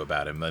what I knew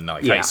about him in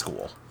high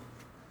school.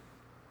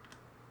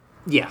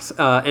 Yes,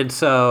 and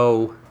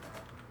so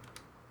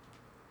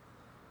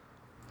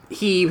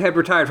he had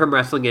retired from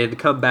wrestling and had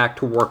come back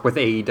to work with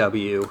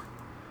AEW.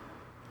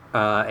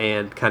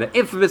 And kind of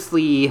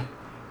infamously,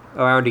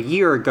 around a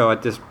year ago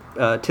at this,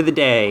 to the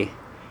day,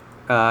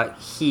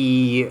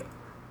 he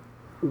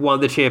won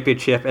the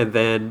championship and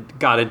then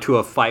got into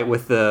a fight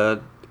with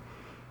the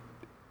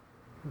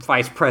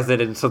vice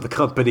presidents of the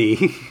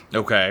company.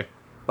 Okay.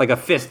 Like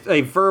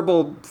a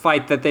verbal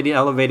fight that then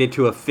elevated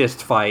to a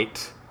fist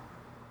fight.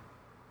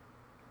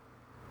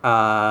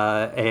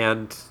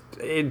 And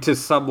into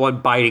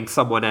someone biting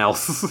someone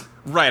else.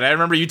 Right, I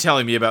remember you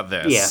telling me about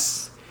this.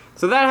 Yes.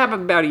 So that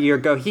happened about a year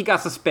ago. He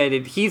got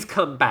suspended. He's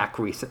come back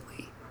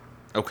recently.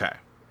 Okay.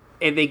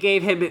 And they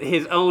gave him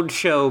his own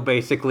show,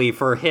 basically,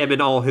 for him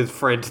and all his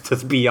friends to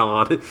be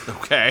on.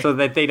 Okay. So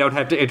that they don't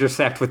have to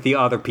intersect with the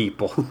other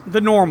people. The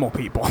normal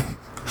people.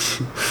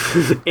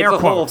 It's Air a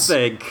whole quotes.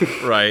 thing.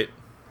 Right.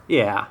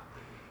 Yeah.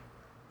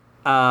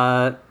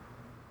 And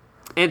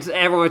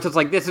everyone's just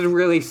like, this is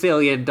really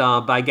silly and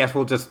dumb, but I guess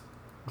we'll just...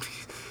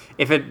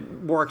 If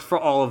it works for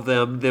all of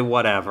them, then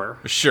whatever.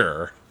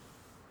 Sure.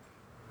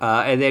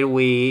 And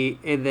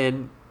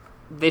then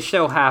this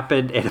show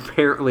happened, and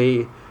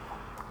apparently,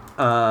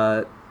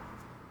 one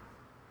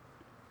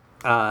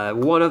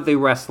of the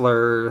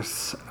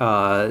wrestlers,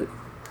 quote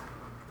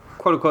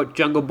unquote,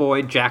 Jungle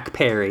Boy Jack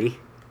Perry,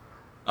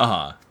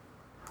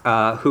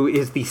 who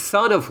is the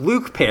son of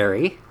Luke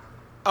Perry.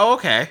 Oh,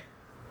 okay.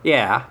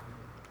 Yeah.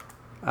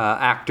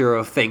 Actor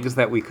of things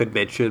that we could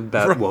mention,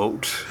 but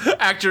won't.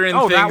 Actor in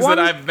that things one?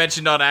 that I've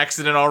mentioned on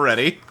accident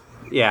already.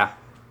 Yeah.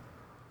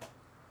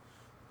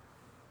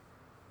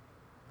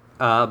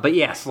 But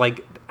yes,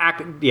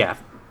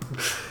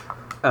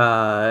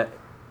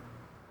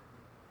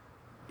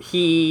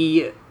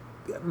 he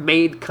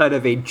made kind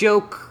of a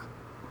joke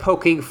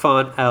poking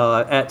fun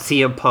at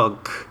CM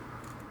Punk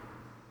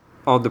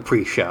on the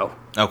pre-show.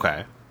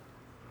 Okay.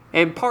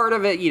 And part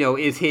of it,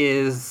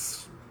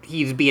 is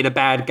he's being a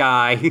bad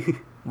guy.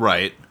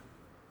 Right.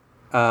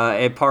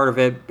 And part of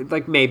it,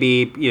 like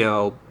maybe,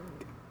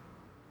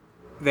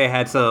 they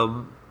had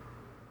some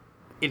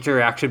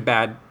interaction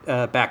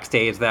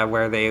backstage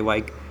where they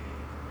like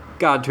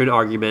got into an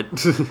argument.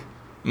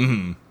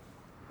 Mm-hmm.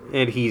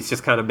 And he's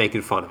just kind of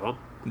making fun of him.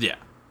 Yeah.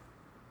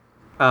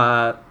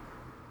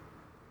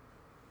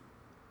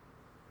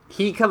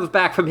 He comes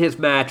back from his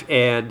match,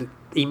 and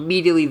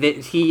immediately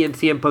he and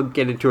CM Punk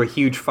get into a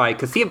huge fight,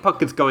 because CM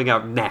Punk is going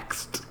out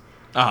next.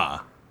 Uh-huh.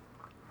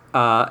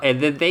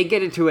 And then they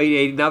get into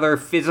another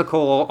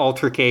physical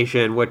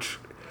altercation, which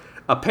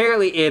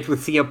apparently ends with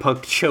CM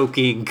Punk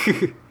choking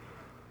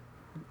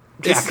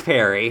Jack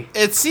Perry.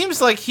 It seems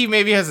like he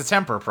maybe has a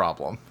temper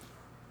problem.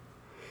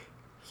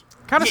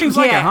 Kind of seems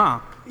like it, huh?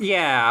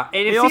 Yeah.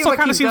 And it also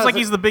kind of seems like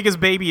he's the biggest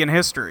baby in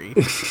history.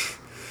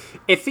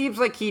 It seems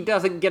like he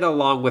doesn't get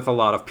along with a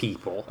lot of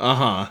people.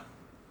 Uh-huh.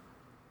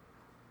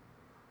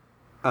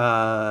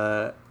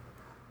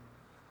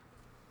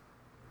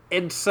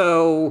 And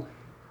so...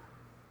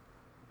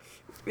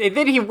 And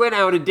then he went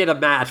out and did a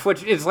match,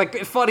 which is,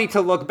 like, funny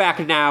to look back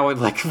now and,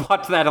 like,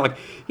 watch that, and, like,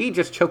 he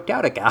just choked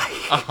out a guy.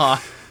 Uh-huh.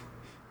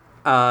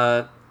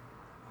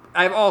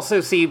 I've also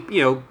seen,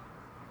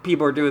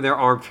 people are doing their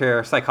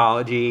armchair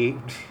psychology.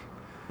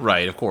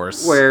 Right, of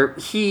course. Where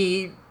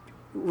he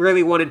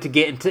really wanted to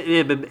get into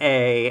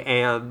MMA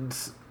and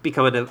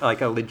become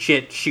a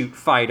legit shoot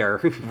fighter.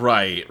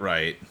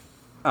 Right.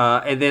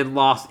 And then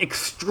lost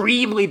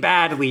extremely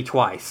badly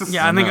twice.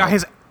 Yeah, and then got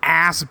his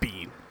ass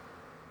beat.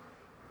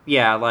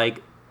 Yeah,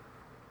 like,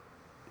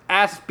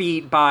 ass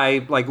beat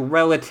by, like,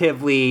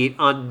 relatively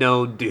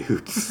unknown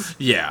dudes.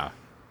 Yeah.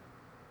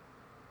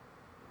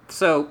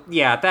 So,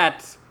 yeah,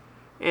 that's...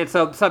 And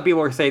so some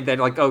people are saying that,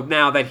 like, oh,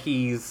 now that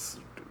he's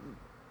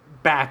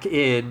back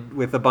in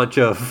with a bunch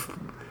of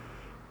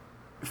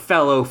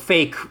fellow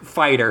fake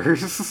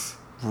fighters...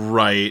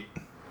 Right.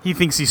 He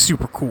thinks he's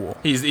super cool.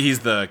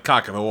 He's the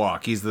cock of the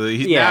walk.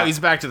 Now he's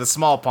back to the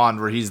small pond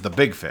where he's the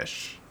big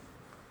fish.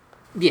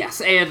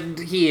 Yes, and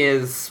he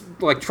is,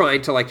 like,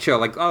 trying to, like, show,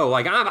 like, oh,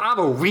 like, I'm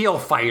a real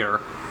fighter.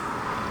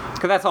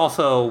 Because that's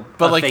also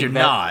But, like, you're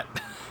not.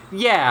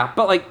 Yeah,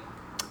 but, like,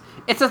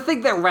 it's a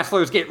thing that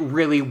wrestlers get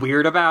really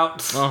weird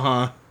about.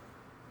 Uh-huh.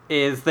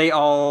 Is they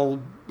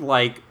all,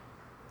 like,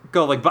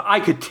 go, like, but I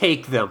could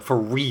take them for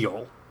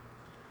real.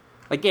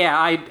 Like, yeah,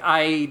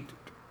 I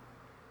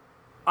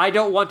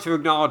don't want to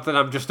acknowledge that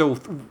I'm just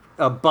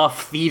a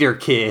buff theater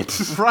kid.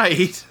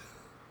 Right.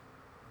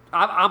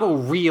 I'm a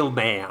real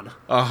man.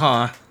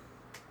 Uh-huh.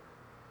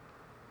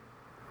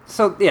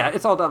 So, yeah,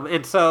 it's all done.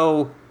 And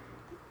so,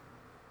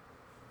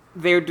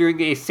 they're doing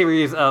a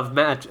series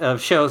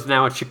of shows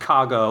now in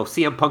Chicago,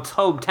 CM Punk's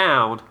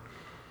hometown,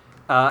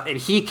 and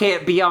he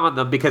can't be on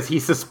them because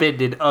he's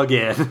suspended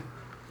again.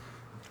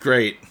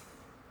 Great.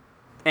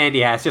 And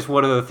yeah, it's just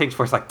one of the things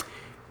where it's like,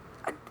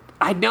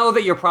 I know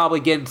that you're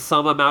probably getting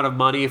some amount of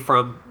money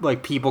from,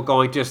 like, people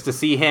going just to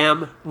see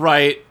him.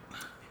 Right.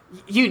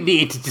 You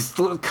need to just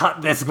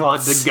cut this one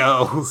to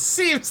go.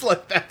 Seems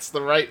like that's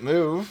the right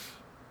move.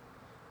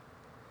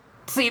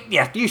 See,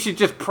 yeah, you should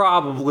just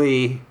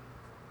probably...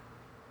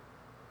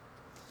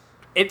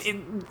 It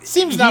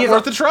seems not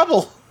worth the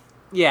trouble.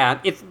 Yeah,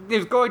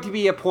 there's going to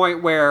be a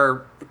point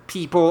where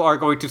people are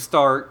going to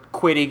start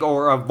quitting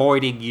or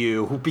avoiding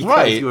you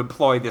because you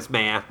employ this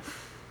man.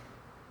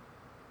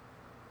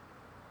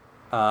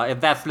 And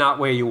that's not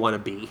where you want to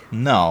be.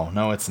 No,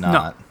 it's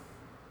not. No.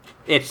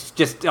 It's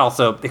just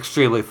also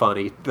extremely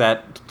funny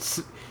that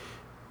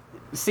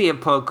CM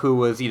Punk, who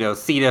was,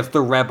 seen as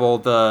the rebel,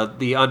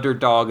 the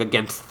underdog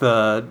against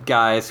the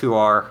guys who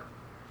are,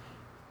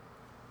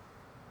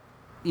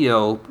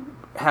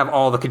 have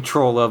all the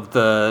control of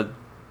the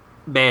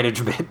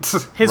management.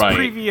 His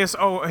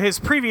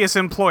previous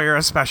employer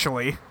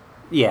especially.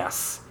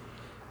 Yes.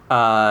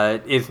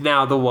 Is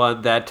now the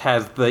one that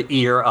has the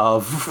ear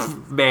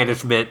of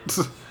management.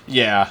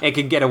 Yeah. And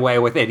can get away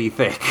with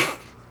anything.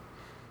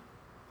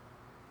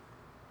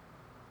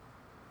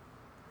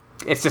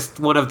 It's just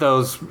one of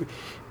those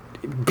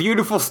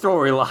beautiful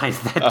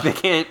storylines that they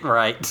can't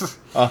write.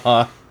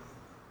 Uh-huh.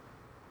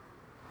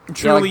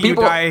 Truly, you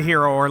die a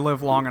hero or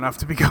live long enough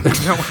to become a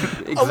villain.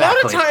 Exactly. A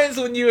lot of times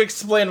when you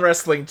explain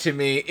wrestling to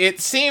me,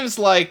 it seems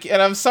like,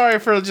 and I'm sorry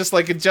for just,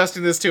 like,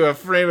 adjusting this to a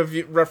frame of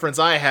reference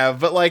I have,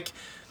 but, like,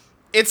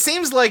 it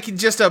seems like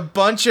just a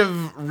bunch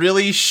of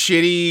really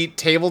shitty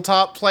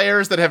tabletop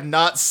players that have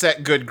not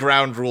set good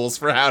ground rules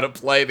for how to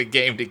play the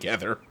game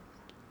together.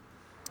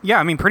 Yeah,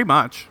 I mean, pretty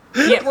much.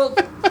 Yeah, well,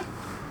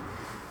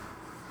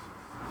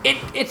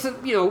 it's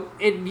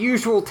in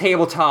usual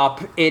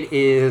tabletop, it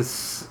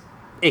is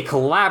a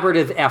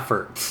collaborative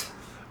effort.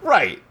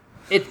 Right.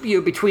 It's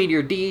between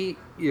your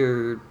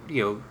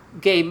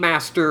game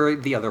master,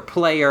 the other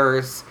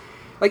players.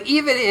 Like,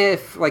 even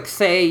if, like,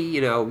 say,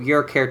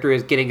 your character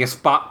is getting a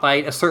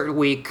spotlight a certain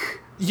week.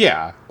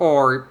 Yeah.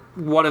 Or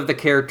one of the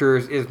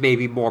characters is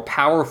maybe more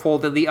powerful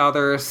than the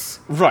others.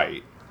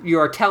 Right. You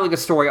are telling a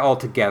story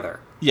altogether.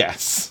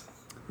 Yes.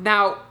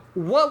 Now,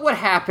 what would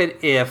happen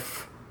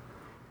if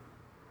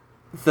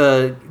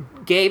the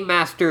game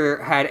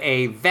master had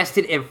a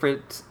vested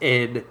interest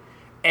in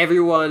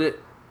everyone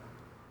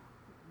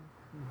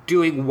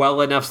doing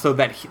well enough so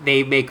that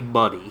they make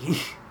money.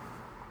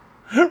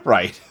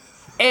 Right.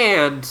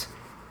 And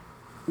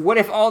what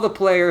if all the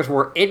players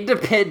were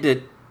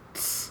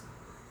independents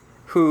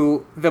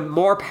who, the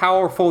more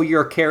powerful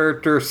your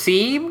character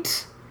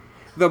seemed,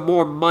 the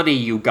more money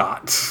you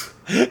got?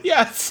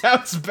 Yeah, it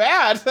sounds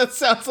bad. That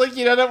sounds like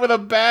you'd end up with a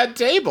bad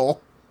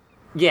table.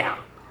 Yeah.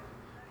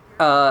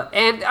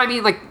 And, I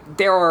mean, like,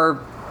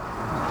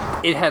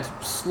 it has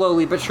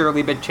slowly but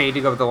surely been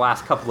changing over the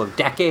last couple of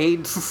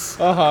decades.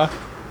 Uh-huh.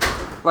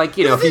 Like,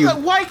 you know,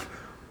 why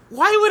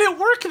would it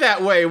work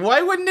that way?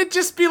 Why wouldn't it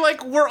just be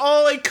like, we're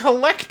all a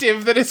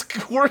collective that is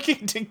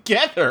working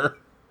together?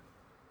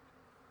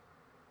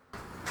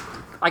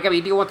 Like, I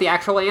mean, do you want the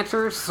actual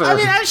answers? Or? I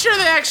mean, I'm sure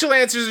the actual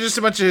answers are just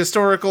a bunch of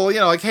historical,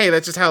 like, hey,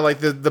 that's just how, like,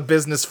 the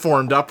business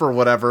formed up or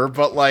whatever,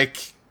 but,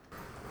 like...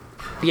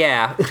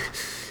 Yeah.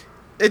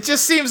 It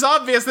just seems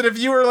obvious that if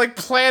you were, like,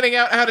 planning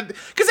out how to...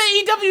 Because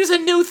AEW is a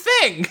new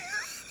thing!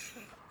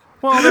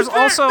 Well, there's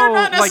also... They're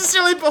not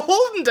necessarily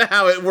beholden to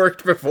how it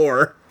worked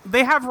before.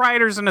 They have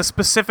writers and a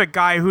specific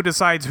guy who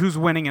decides who's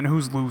winning and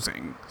who's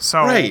losing.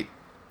 So... Right.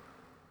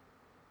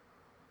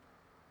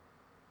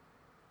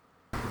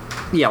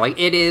 Yeah, like,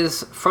 it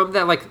is from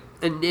that, like,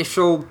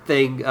 initial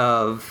thing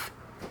of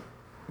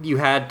you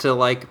had to,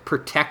 like,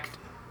 protect...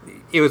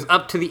 It was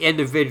up to the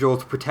individual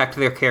to protect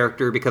their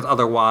character because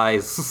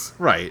otherwise...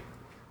 Right.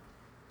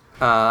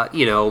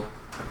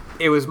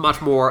 It was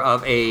much more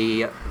of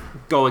a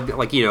going,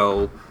 like,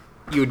 you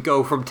would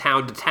go from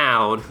town to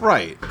town.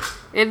 Right.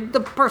 And the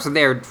person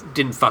there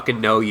didn't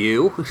fucking know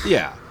you.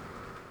 Yeah.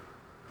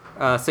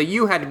 So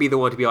you had to be the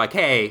one to be like,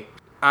 hey,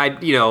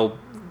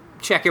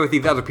 check in with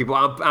these other people.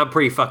 I'm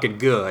pretty fucking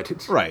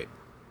good. Right.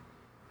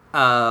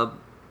 But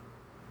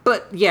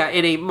yeah,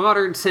 in a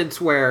modern sense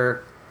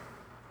where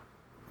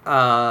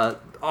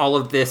all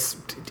of this,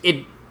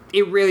 it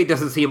really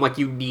doesn't seem like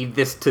you need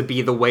this to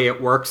be the way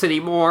it works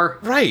anymore.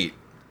 Right.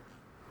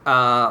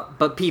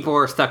 But people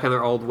are stuck in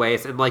their old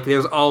ways, and like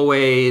there's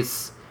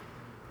always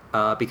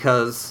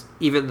because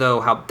even though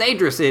how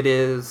dangerous it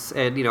is,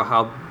 and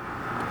how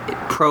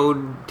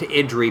prone to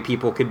injury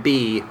people can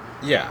be,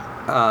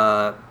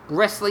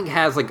 wrestling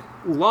has like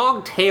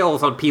long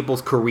tails on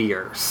people's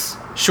careers.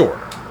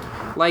 Sure.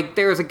 Like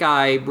there's a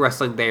guy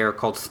wrestling there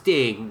called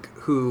Sting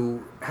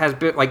who has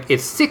been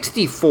is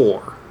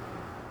 64.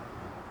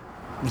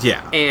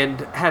 Yeah.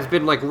 And has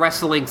been like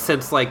wrestling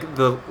since like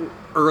the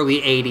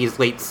early 80s,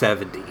 late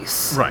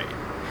 70s. Right.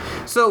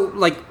 So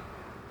like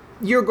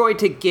you're going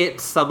to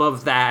get some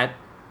of that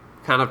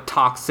kind of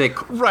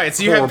toxic. Right.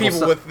 So you have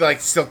people with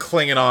like still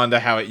clinging on to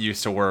how it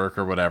used to work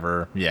or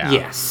whatever. Yeah.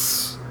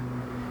 Yes.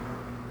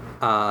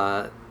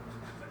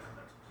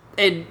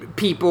 And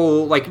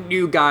people like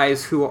new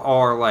guys who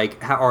are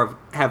like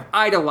have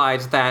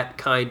idolized that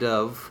kind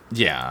of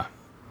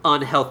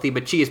unhealthy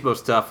machismo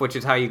stuff, which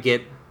is how you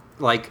get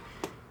like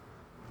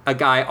a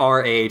guy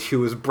our age who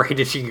was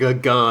brandishing a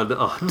gun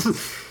on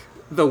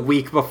the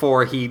week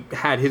before he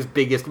had his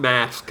biggest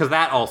match, because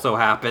that also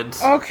happened.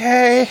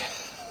 Okay.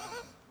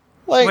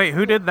 Wait,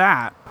 who did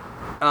that?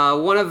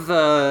 One of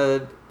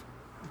the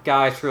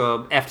guys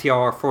from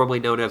FTR, formerly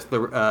known as the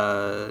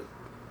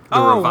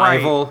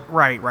Revival.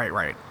 Right.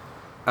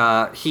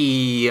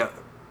 He,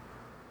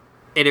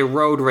 in a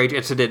road rage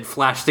incident,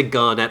 flashed a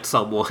gun at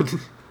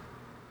someone.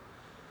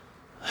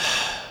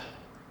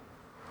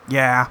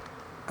 Yeah.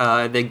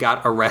 And then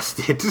got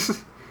arrested.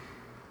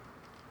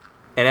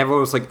 And everyone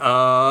was like,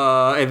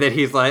 and then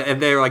he's like,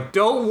 and they're like,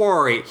 don't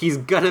worry, he's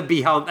gonna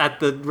be at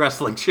the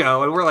wrestling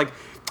show. And we're like,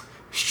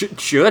 should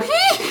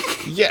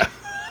he? Yeah.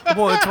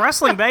 Well, it's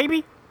wrestling,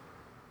 baby.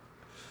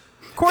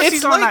 Of course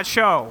he's on that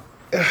show.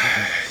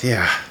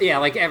 Yeah. Yeah,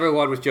 like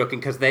everyone was joking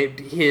because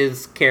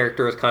his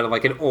character is kind of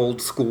like an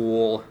old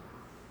school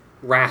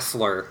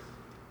wrestler.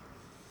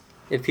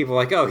 And people are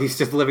like, oh, he's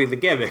just living the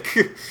gimmick.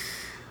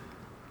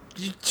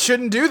 You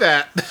shouldn't do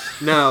that.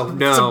 No.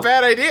 It's a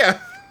bad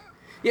idea.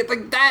 Yeah,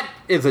 like that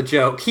is a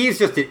joke. He's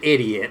just an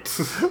idiot.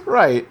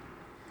 Right.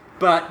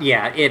 But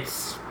yeah,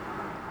 it's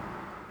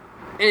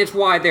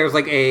why there's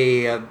like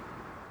a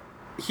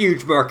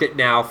huge market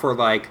now for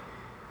like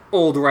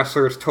old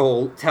wrestlers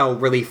tell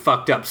really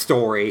fucked up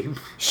story.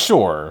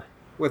 Sure.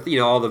 With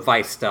all the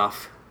Vice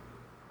stuff.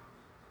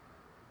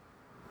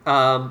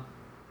 But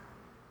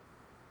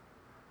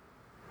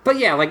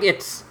yeah, like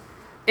it's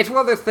one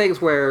of those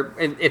things where,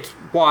 and it's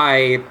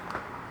why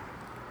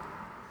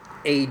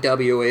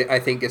AEW, I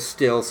think, is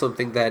still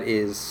something that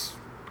is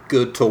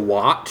good to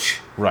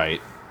watch.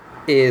 Right.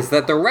 Is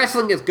that the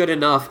wrestling is good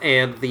enough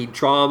and the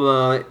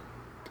drama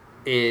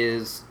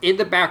is in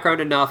the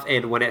background enough,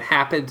 and when it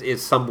happens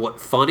is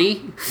somewhat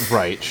funny.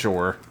 Right,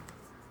 sure.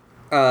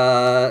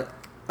 Enough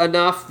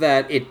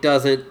that it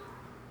doesn't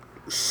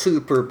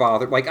super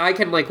bother. Like, I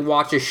can, like,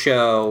 watch a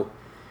show,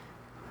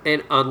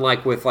 and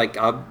unlike with, like,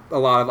 a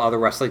lot of other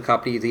wrestling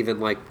companies, even,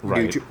 like,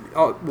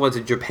 ones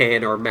in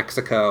Japan or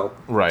Mexico.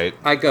 Right.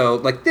 I go,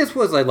 like, this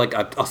was,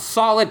 a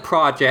solid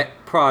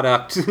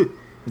product.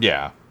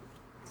 Yeah.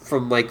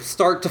 From, like,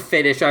 start to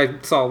finish, I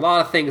saw a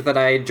lot of things that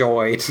I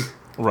enjoyed.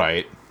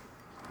 Right.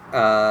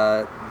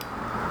 I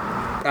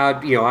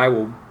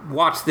will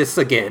watch this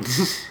again.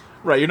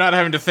 Right, you're not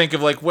having to think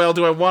of like, well,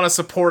 do I want to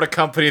support a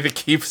company that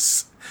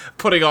keeps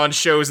putting on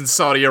shows in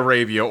Saudi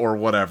Arabia or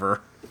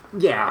whatever?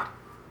 Yeah.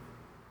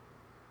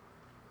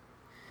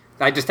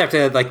 I just have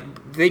to,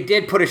 like, they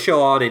did put a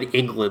show on in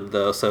England,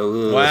 though,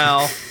 so...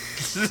 Well...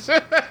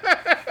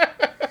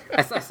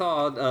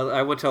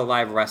 I went to a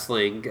live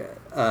wrestling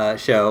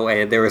show,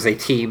 and there was a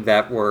team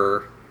that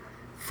were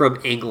from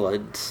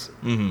England,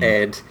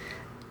 and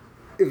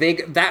they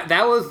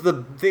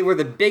were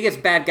the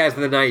biggest bad guys of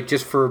the night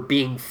just for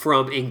being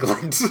from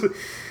England.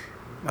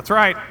 That's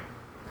right.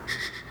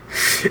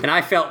 And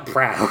I felt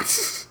proud.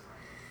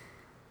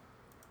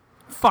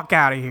 Fuck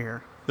out of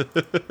here.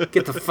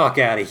 Get the fuck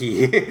out of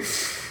here.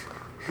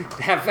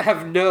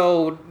 Have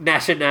no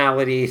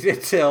nationality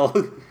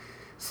until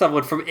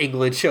someone from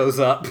England shows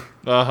up.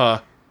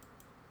 Uh-huh.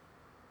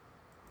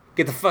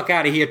 Get the fuck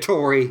out of here,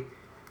 Tory.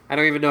 I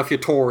don't even know if you're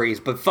Tories,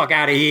 but fuck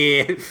out of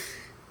here.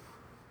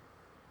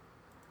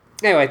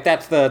 Anyway,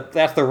 that's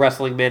the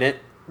wrestling minute,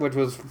 which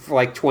was for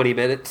like 20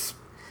 minutes.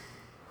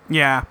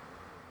 Yeah.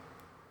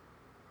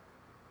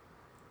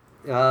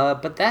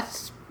 But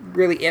that's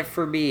really it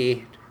for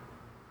me.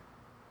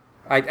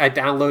 I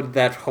downloaded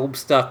that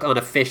Homestuck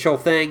unofficial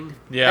thing.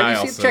 Yeah,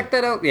 Have you checked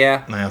that out?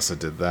 Yeah. I also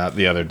did that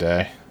the other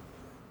day.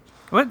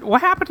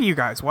 What happened to you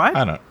guys? What?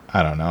 I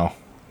don't know.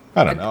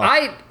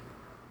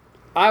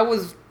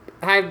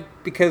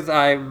 Because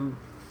I'm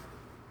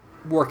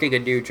working a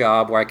new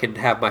job where I can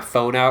have my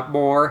phone out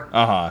more.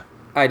 Uh-huh.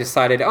 I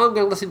decided, I'm going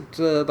to listen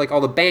to like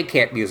all the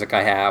Bandcamp music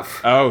I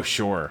have. Oh,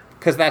 sure.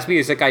 Because that's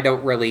music I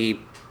don't really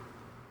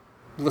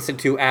listen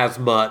to as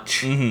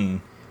much. Mm-hmm.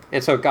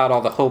 And so it got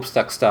all the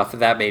Homestuck stuff,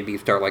 and that made me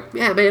start like,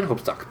 yeah, man,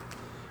 Homestuck.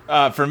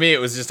 For me, it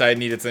was just I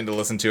needed something to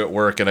listen to at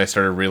work, and I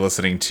started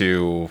re-listening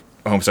to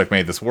Homestuck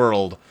Made This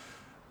World,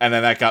 and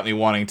then that got me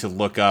wanting to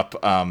look up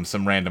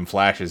some random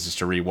flashes just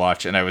to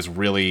rewatch, and I was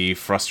really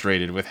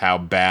frustrated with how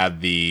bad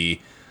the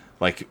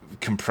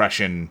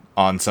compression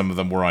on some of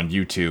them were on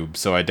YouTube,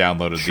 so I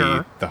downloaded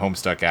the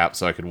Homestuck app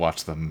so I could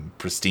watch them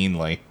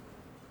pristinely.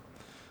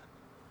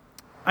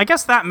 I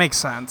guess that makes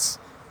sense.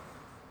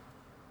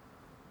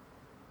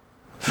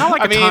 Not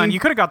like a ton. You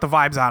could have got the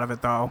vibes out of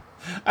it, though.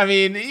 I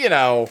mean,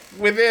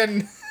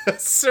 within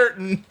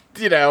certain,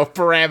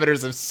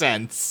 parameters of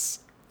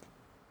sense.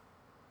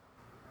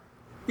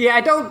 Yeah,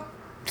 I don't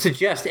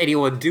suggest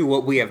anyone do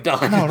what we have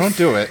done. No, don't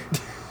do it.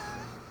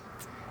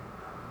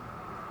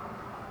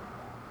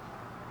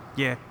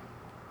 Yeah.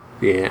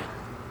 Yeah.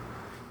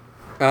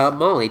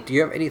 Molly, do you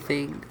have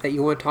anything that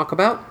you want to talk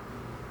about?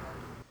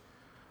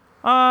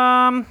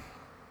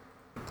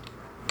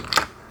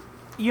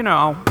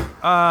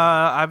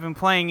 I've been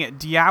playing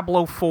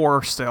Diablo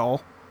 4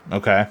 still.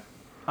 Okay.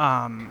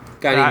 Got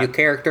any new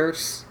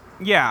characters?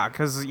 Yeah,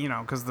 because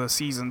the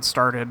season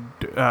started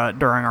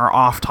during our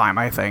off time,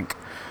 I think.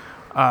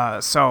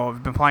 So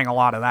I've been playing a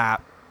lot of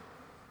that.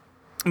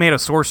 Made a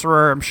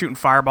sorcerer. I'm shooting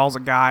fireballs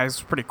at guys.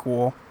 It's pretty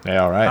cool.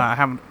 Yeah, all right.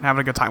 Having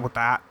a good time with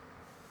that.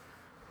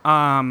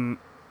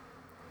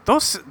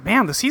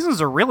 The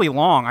seasons are really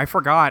long. I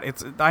forgot.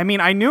 I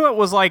knew it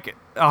was like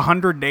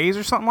 100 days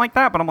or something like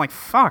that, but I'm like,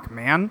 fuck,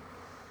 man.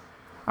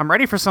 I'm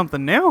ready for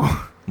something new.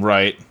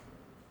 Right.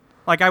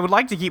 Like, I would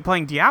like to keep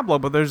playing Diablo,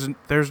 but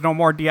there's no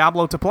more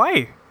Diablo to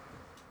play.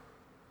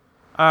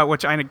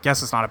 Which I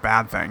guess is not a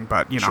bad thing,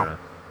 but, Sure.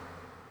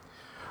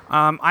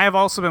 I have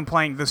also been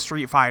playing the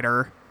Street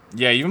Fighter.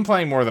 Yeah, you've been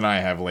playing more than I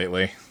have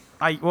lately.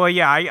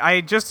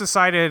 I just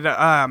decided,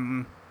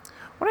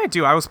 what did I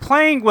do? I was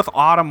playing with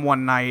Autumn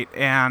one night,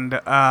 and,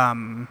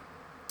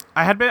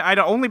 I'd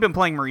only been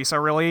playing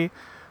Marisa, really.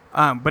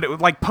 But it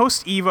was like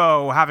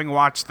post-Evo, having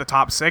watched the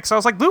top 6, I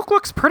was like, Luke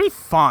looks pretty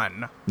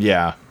fun.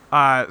 Yeah.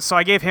 So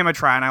I gave him a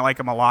try, and I like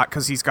him a lot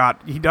because he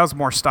does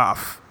more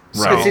stuff.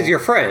 Right. This is your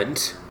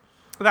friend.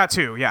 That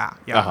too, yeah.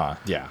 Uh-huh,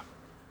 yeah.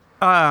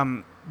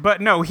 But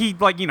no, he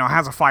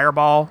has a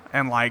fireball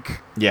and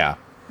Yeah.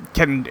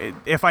 can,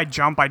 if I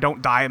jump, I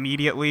don't die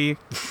immediately,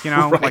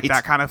 Right. like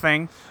that kind of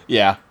thing.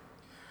 Yeah.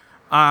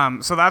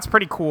 So that's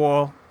pretty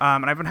cool.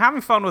 And I've been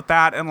having fun with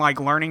that and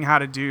learning how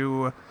to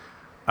do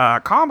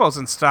combos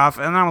and stuff,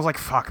 and then I was like,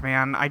 fuck,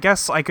 man, I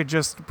guess I could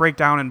just break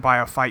down and buy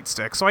a fight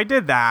stick. So I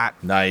did that.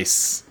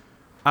 Nice.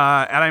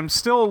 And I'm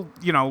still,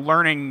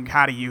 learning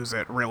how to use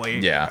it, really.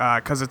 Yeah.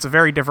 Because it's a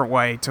very different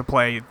way to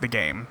play the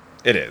game.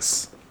 It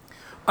is.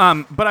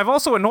 But I've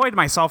also annoyed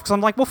myself because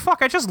I'm like, well, fuck,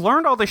 I just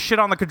learned all this shit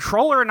on the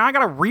controller, and now I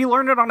gotta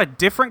relearn it on a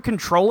different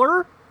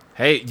controller?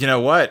 Hey, you know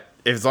what?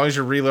 As long as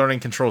you're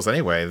relearning controls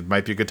anyway, it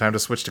might be a good time to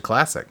switch to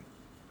Classic.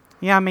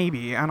 Yeah,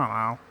 maybe. I don't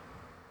know.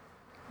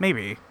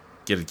 Maybe.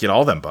 Get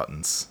all them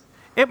buttons.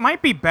 It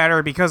might be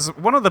better because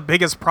one of the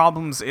biggest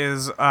problems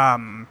is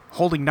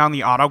holding down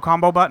the auto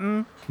combo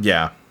button.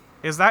 Yeah.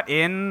 Is that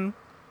in?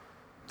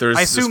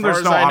 I assume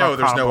there's no auto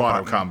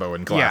button. combo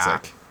in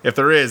Classic. Yeah. If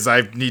there is,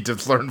 I need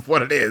to learn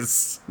what it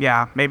is.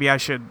 Yeah, maybe I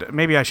should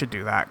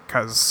do that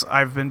because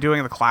I've been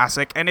doing the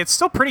Classic and it's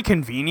still pretty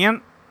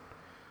convenient.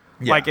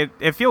 Yeah. Like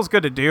it feels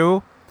good to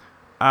do.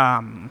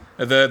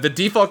 The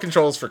default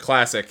controls for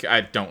classic,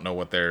 I don't know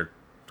what they're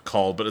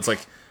called, but it's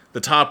like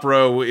the top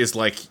row is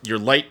like your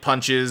light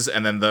punches,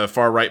 and then the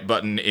far right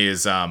button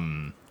is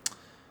drive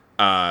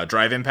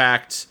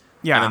impact.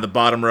 Yeah. And then the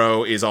bottom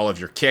row is all of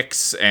your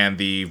kicks, and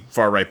the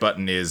far right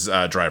button is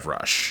drive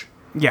rush.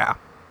 Yeah.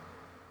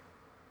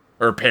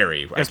 Or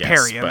parry, I It's guess.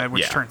 parry, and but then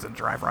which yeah. turns into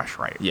drive rush,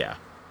 right? Yeah.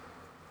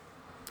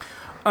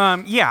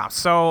 Yeah,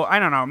 so, I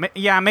don't know.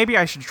 Maybe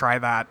I should try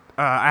that.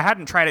 I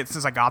hadn't tried it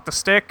since I got the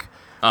stick,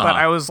 but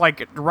I was,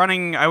 like,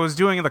 I was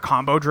doing the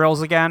combo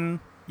drills again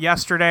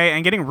yesterday,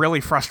 and getting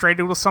really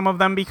frustrated with some of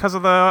them because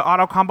of the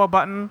auto combo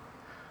button.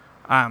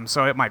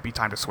 So it might be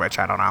time to switch,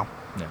 I don't know.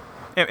 Yeah.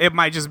 It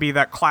might just be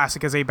that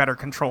classic is a better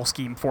control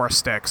scheme for a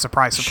stick.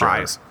 Surprise,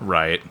 surprise. Sure.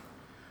 Right.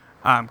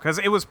 Because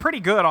it was pretty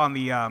good on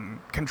the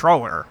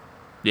controller.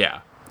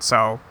 Yeah.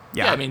 So,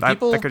 yeah. I mean, that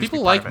could just be people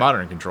part like of it.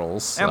 modern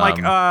controls. And, one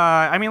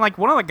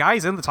of the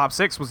guys in the top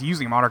 6 was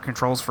using modern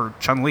controls for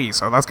Chun-Li,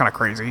 so that's kind of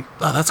crazy.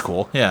 Oh, that's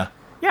cool. Yeah.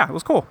 Yeah, it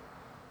was cool.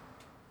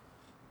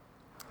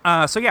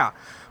 So, yeah.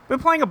 Been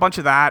playing a bunch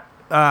of that.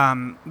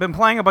 Been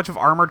playing a bunch of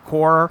Armored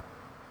Core,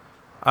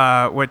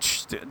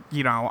 which,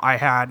 I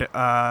had...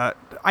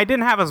 I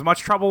didn't have as much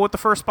trouble with the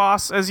first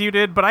boss as you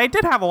did, but I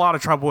did have a lot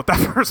of trouble with that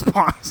first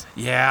boss.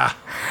 Yeah.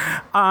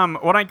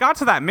 When I got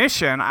to that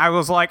mission, I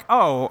was like,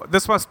 oh,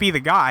 this must be the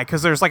guy,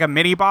 because there's like a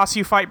mini-boss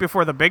you fight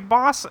before the big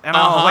boss, and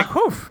I was like,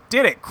 whew,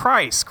 did it,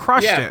 Christ,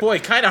 crushed Yeah, it. boy,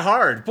 kind of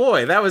hard.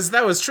 Boy, that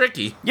was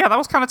tricky. Yeah, that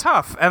was kind of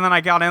tough. And then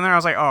I got in there, I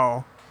was like,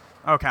 oh,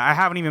 okay, I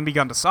haven't even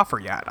begun to suffer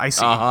yet. I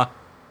see.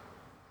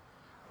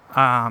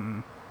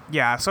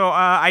 Yeah, so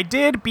I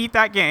did beat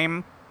that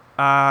game.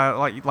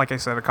 Like I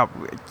said,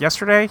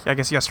 yesterday, I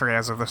guess yesterday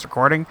as of this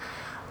recording,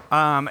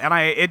 and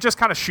it just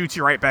kind of shoots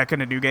you right back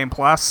into New Game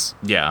Plus.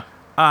 Yeah.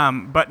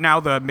 But now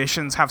the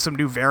missions have some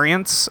new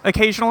variants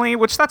occasionally,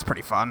 which that's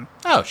pretty fun.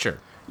 Oh, sure.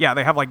 Yeah,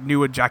 they have like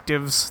new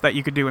objectives that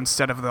you could do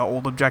instead of the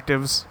old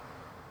objectives,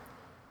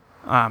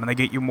 and they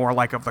get you more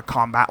like of the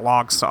combat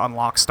logs to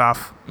unlock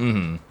stuff.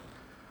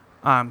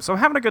 Mm-hmm. So I'm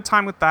having a good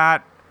time with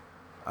that.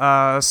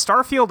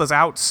 Starfield is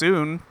out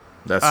soon.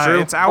 That's true.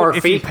 It's out Our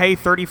if fee? you pay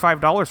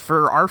 $35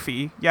 for our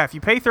fee. Yeah, if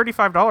you pay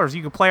 $35,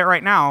 you can play it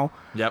right now.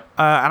 Yep.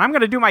 And I'm going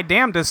to do my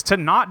damnedest to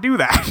not do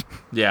that.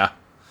 Yeah.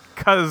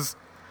 Because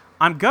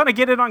I'm going to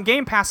get it on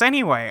Game Pass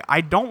anyway. I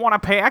don't want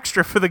to pay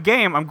extra for the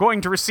game I'm going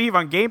to receive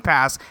on Game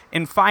Pass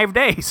in 5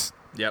 days.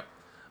 Yep.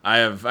 I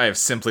have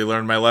simply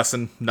learned my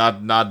lesson.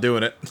 Not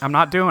doing it. I'm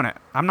not doing it.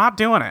 I'm not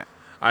doing it.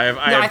 I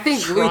have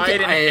think Luke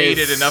tried and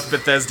hated is- enough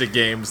Bethesda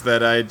games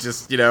that I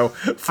just, I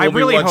fool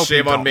really me once, hope you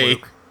shame on don't, me.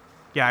 Luke.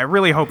 Yeah, I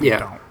really hope you Yeah.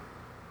 don't.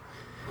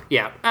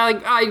 Yeah,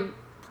 I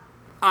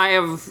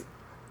have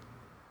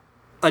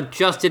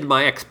adjusted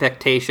my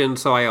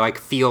expectations, so I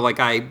feel like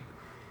I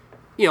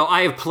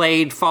have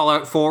played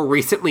Fallout 4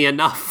 recently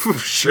enough.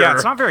 Sure. Yeah,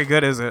 it's not very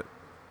good, is it?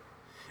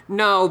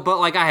 No,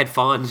 but I had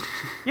fun.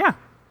 Yeah.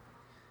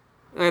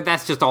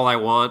 That's just all I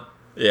want.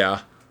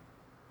 Yeah.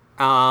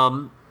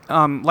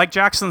 Like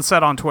Jackson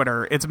said on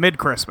Twitter, it's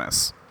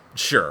mid-Christmas.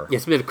 Sure.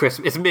 It's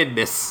mid-Christmas. It's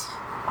mid-miss.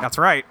 That's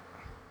right.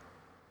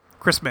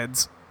 Chris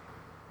mids.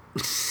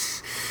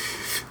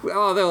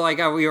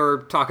 Although, we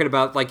were talking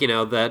about,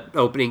 that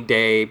opening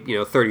day,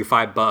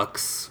 $35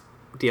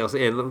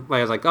 DLC. And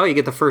I was like, oh, you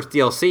get the first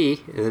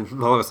DLC. And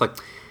then I was like,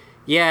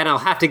 yeah, and I'll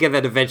have to get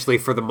that eventually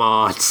for the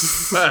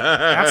mods.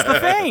 That's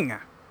the thing.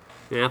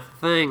 That's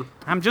the thing.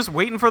 I'm just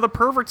waiting for the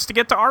perverts to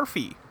get to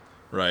Arfie.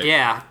 Right.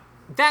 Yeah.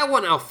 That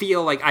one, I'll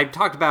feel like, I've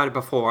talked about it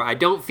before, I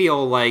don't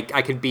feel like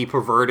I could be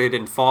perverted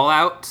in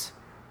Fallout.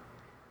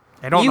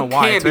 I don't know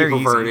why. It's You very can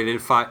be perverted easy. in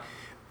Fallout.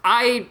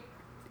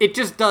 It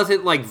just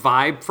doesn't,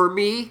 vibe for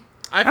me.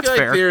 I That's feel like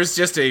fair. there's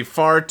just a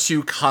far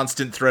too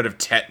constant threat of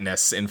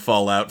tetanus in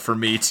Fallout for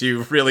me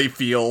to really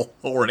feel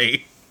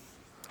horny.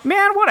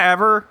 Man,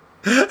 whatever.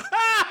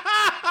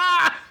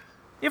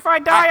 If I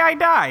die, I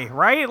die,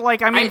 right?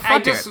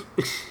 Fuck it.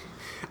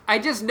 I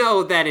just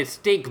know that it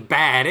stink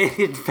bad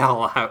in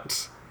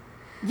Fallout.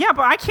 Yeah,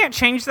 but I can't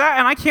change that,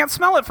 and I can't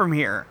smell it from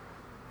here.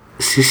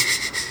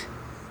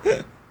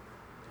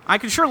 I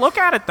can sure look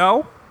at it,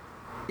 though.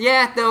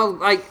 Yeah, no,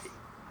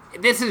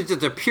 this is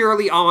just a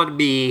purely on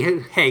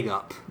me hang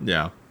up.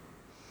 Yeah.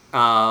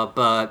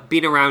 But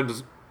being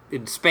around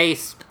in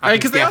space,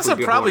 Because they also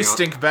definitely be probably horny on-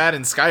 stink bad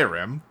in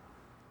Skyrim.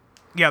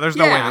 Yeah, there's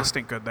no way Yeah. they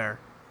stink good there.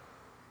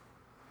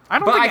 I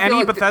don't But think I feel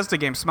any like Bethesda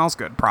game smells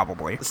good,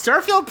 probably.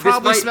 Starfield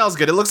probably might- smells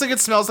good. It looks like it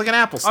smells like an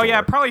Apple store. Oh, yeah,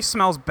 it probably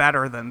smells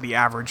better than the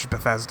average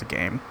Bethesda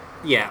game.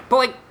 Yeah,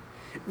 but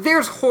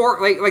there's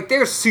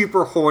there's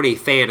super horny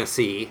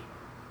fantasy.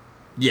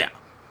 Yeah.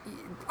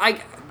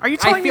 Are you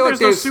telling I me feel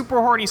there's no super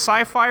horny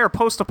sci-fi or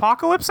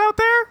post-apocalypse out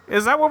there?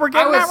 Is that what we're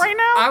getting at right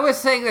now? I was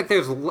saying that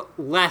there's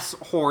less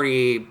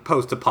horny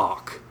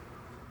post-apoc.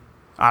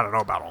 I don't know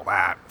about all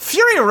that.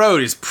 Fury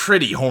Road is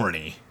pretty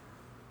horny.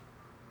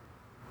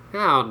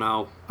 I don't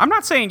know. I'm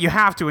not saying you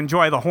have to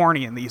enjoy the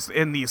horny in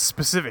these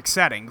specific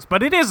settings,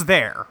 but it is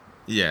there.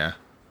 Yeah.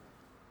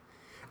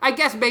 I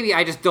guess maybe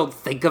I just don't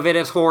think of it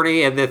as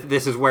horny, and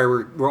this is where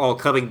we're all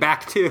coming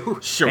back to.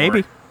 Sure.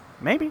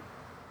 Maybe.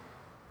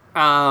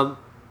 But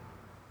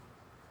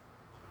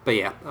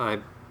yeah,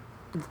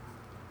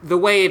 the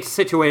way it's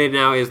situated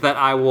now is that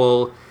I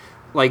will,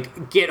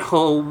 like, get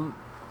home.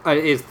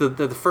 Is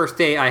the first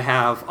day I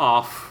have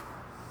off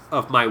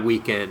of my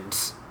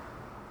weekends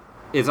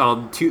is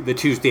on the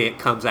Tuesday it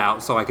comes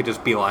out, so I could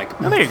just be like,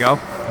 Oh, there you go.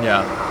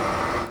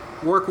 Yeah.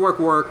 work,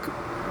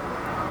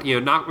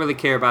 not really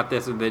care about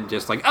this, and then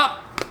just like, I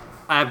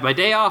have my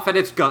day off and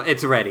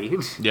it's ready.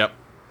 Yep.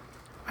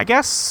 I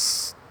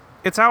guess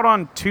it's out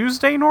on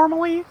Tuesday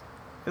normally?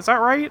 Is that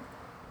right?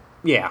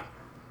 Yeah.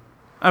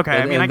 Okay,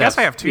 I mean, I guess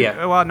I have two.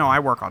 yeah. Well, no, I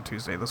work on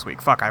Tuesday this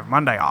week. Fuck, I have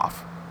Monday off.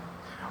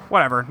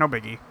 Whatever, no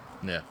biggie.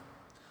 Yeah.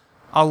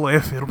 I'll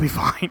live, it'll be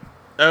fine.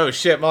 Oh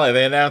shit, Molly!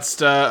 They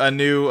announced a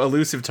new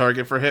elusive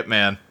target for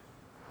Hitman.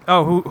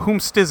 Oh,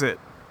 whomst is it?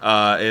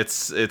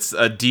 It's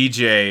a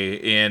DJ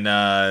in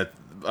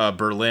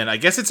Berlin. I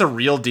guess it's a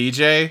real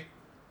DJ.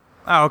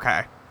 Oh,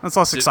 okay. That's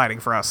less exciting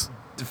for us.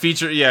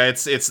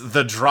 It's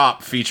The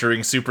Drop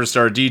featuring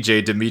superstar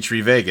DJ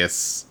Dimitri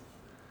Vegas.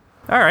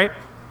 All right.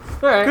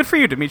 All right. Good for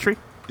you, Dimitri.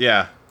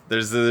 Yeah,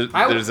 there's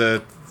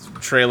a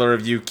trailer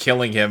of you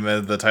killing him,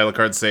 and the title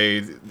cards say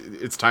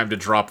it's time to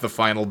drop the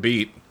final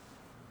beat.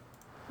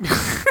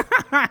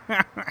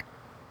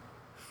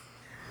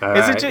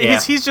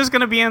 He's just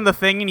gonna be in the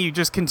thing, and you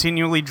just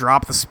continually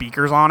drop the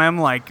speakers on him?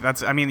 Like,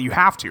 that's, I mean, you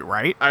have to,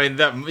 right? I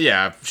mean,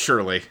 yeah,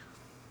 surely.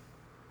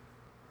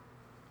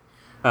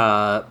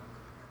 Yeah,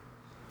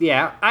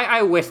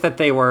 I wish that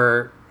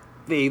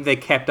they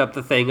kept up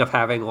the thing of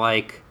having,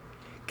 like,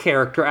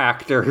 character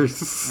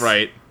actors.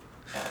 Right.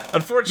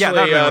 Unfortunately,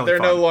 that'd be really they're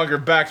no fun. longer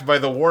backed by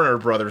the Warner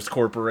Brothers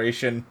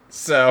Corporation,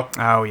 so...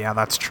 Oh, yeah,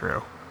 that's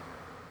true.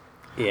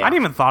 Yeah. I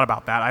didn't even thought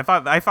about that. I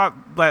thought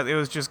that it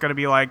was just gonna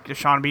be like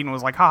Sean Bean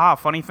was like, haha,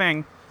 funny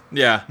thing.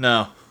 Yeah,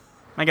 no.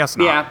 I guess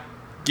not.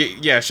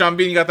 Yeah. Sean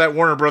Bean got that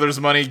Warner Brothers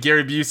money,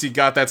 Gary Busey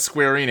got that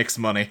Square Enix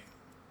money.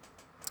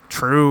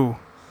 True.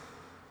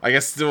 I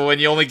guess when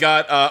you only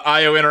got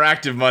IO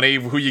Interactive money,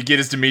 who you get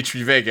is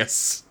Dimitri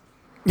Vegas.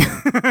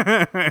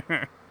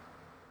 They're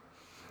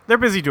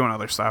busy doing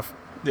other stuff.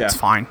 Yeah. It's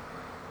fine.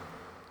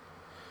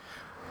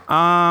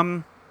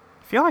 I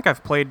feel like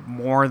I've played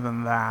more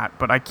than that,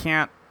 but I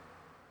can't.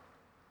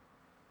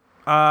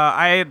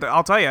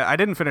 I'll tell you, I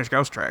didn't finish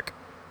Ghost Trick.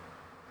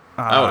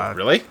 Oh,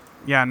 really?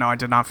 Yeah, no, I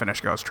did not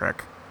finish Ghost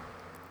Trick.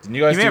 Didn't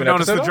you guys You may do have an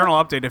noticed episode the on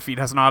journal updated feed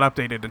has not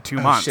updated in 2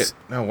 it? months. Oh, shit.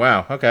 Oh,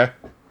 wow. Okay.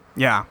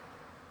 Yeah.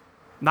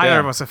 Neither Damn.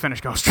 of us have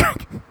finished Ghost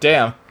Trick.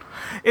 Damn.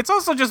 It's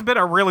also just been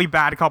a really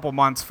bad couple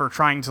months for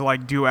trying to,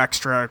 like, do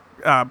extra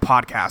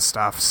podcast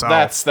stuff. So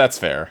That's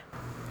fair.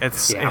 it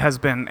has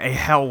been a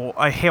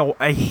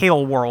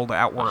hail world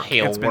at work.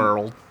 It's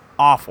been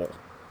awful.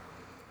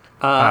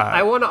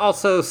 I want to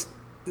also...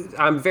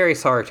 I'm very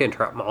sorry to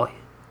interrupt, Molly.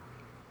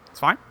 It's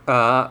fine.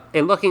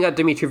 In looking at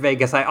Dimitri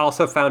Vegas, I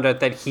also found out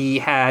that he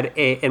had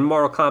in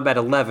Mortal Kombat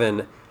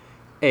 11,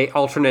 a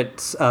alternate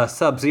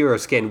Sub-Zero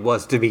skin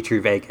was Dimitri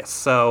Vegas.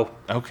 So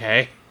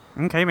Okay.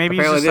 Okay, maybe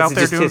he's apparently just out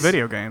this is there just doing his-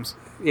 video games.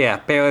 yeah,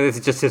 apparently this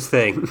is just his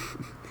thing.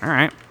 All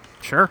right.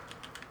 Sure.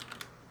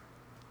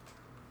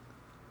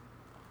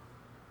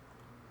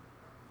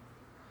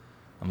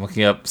 I'm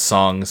looking up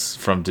songs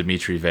from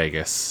Dimitri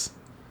Vegas.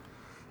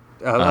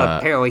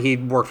 Apparently he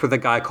worked with a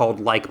guy called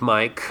Like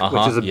Mike,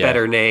 which is a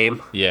better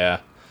name. Yeah.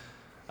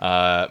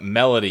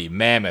 Melody,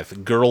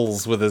 Mammoth,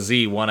 Girls with a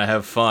Z Wanna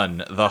Have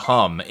Fun, The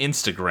Hum,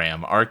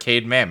 Instagram,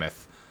 Arcade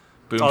Mammoth,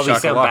 Boom All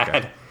these sound Shakalaka,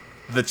 bad.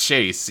 The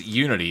Chase,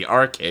 Unity,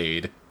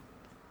 Arcade.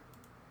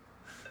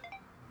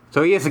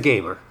 So he is a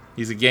gamer.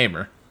 He's a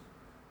gamer.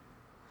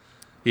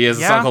 He has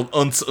a Yeah. song called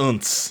Unts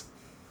Unts.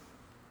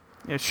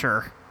 Yeah,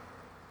 sure.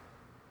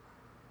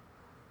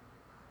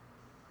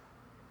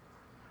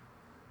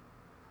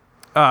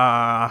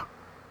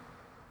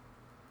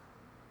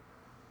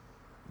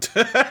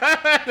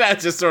 That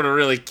just sort of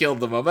really killed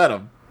the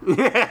momentum.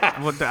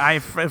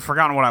 I've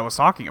forgotten what I was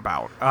talking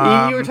about.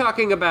 You were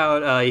talking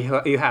about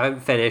you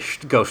haven't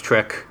finished Ghost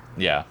Trick.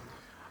 Yeah.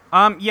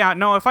 Yeah,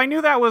 no, if I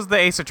knew that was the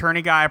Ace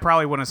Attorney guy, I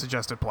probably wouldn't have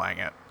suggested playing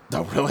it.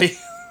 Oh, really?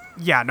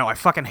 Yeah, no, I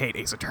fucking hate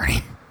Ace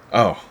Attorney.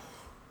 Oh.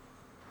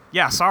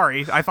 Yeah,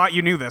 sorry. I thought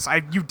you knew this.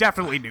 You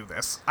definitely knew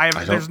this.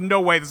 don't- There's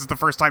no way this is the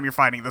first time you're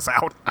finding this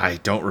out. I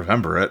don't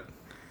remember it.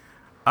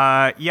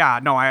 Yeah,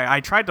 no, I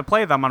tried to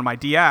play them on my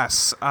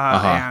DS,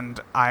 and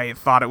I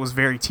thought it was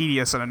very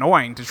tedious and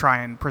annoying to try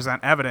and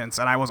present evidence,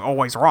 and I was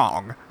always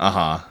wrong.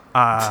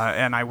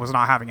 And I was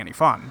not having any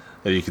fun.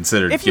 Have you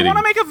considered If you want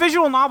to make a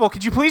visual novel,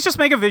 could you please just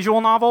make a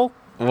visual novel?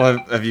 Well,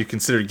 have you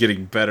considered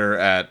getting better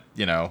at,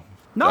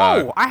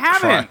 No, I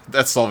haven't.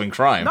 That's solving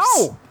crimes.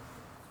 No!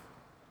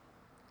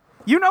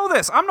 You know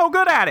this. I'm no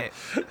good at it.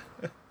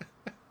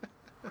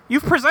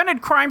 You've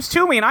presented crimes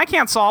to me, and I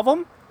can't solve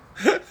them.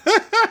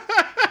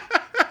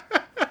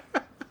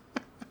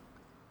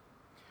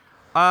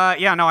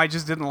 Yeah, no, I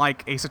just didn't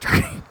like Ace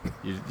Attorney.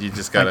 You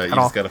just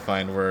gotta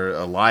find where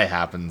a lie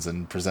happens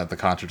and present the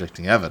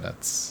contradicting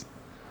evidence.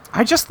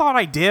 I just thought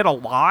I did a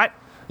lot,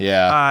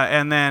 Yeah.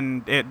 and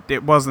then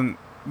it wasn't,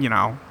 it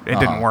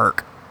didn't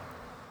work.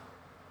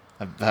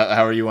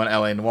 How are you on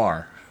LA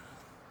Noire?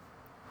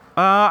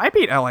 I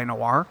beat L.A.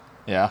 Noire.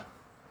 Yeah.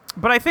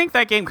 But I think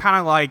that game kind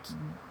of like,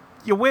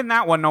 you win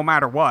that one no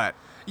matter what.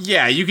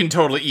 Yeah, you can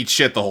totally eat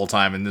shit the whole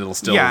time and it'll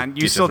still Yeah, and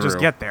you get still through. just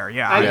get there.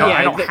 Yeah,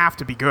 I don't have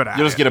to be good at it.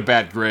 You'll just get a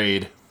bad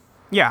grade.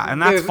 Yeah,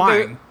 and that's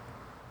fine.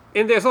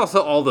 And there's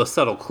also all the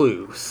subtle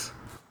clues.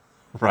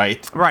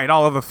 Right. Right,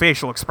 all of the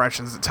facial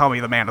expressions that tell me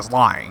the man is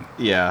lying.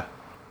 Yeah.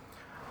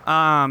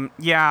 And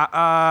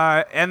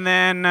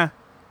then...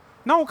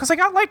 No, because I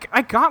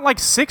got like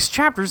 6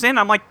 chapters in.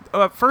 I'm like,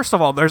 first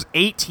of all, there's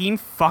 18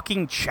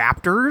 fucking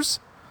chapters.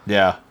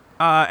 Yeah.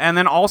 And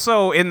then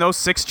also in those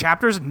 6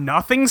 chapters,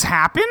 nothing's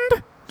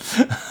happened.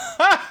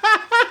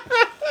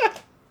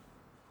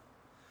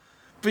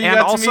 But you And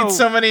got to also- meet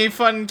so many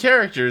fun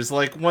characters,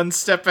 like One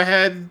Step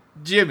Ahead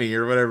Jimmy,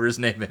 or whatever his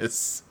name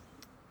is.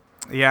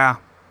 Yeah.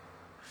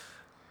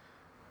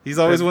 He's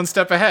always one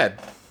step ahead.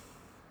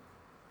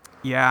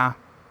 Yeah.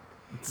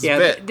 It's Yeah,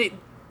 a bit.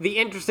 the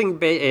interesting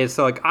bit is,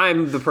 so, like,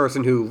 I'm the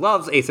person who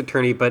loves Ace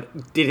Attorney,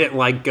 but didn't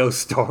like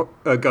Ghost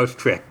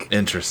Trick.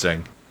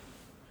 Interesting.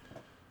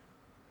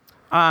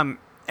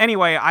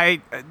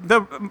 Anyway,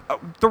 the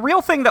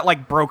real thing that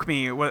like broke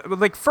me was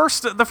like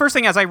the first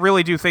thing is I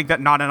really do think that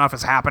not enough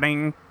is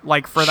happening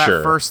like for that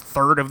Sure. first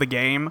third of the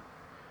game.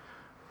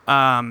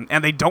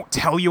 And they don't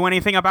tell you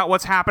anything about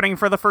what's happening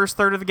for the first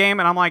third of the game,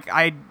 and I'm like,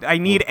 I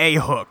need a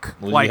hook.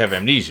 Well, like, you have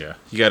amnesia.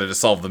 You got to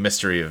solve the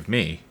mystery of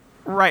me.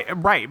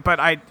 right, but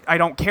I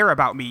don't care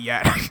about me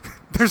yet.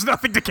 There's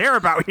nothing to care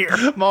about here.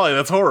 Molly,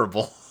 that's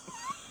horrible.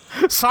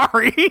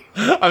 Sorry.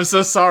 I'm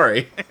so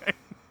sorry.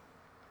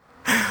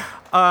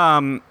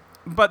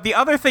 But the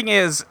other thing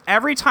is,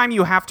 every time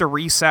you have to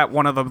reset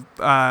one of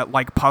the,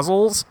 like,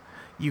 puzzles,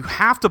 you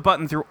have to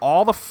button through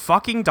all the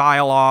fucking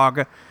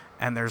dialogue,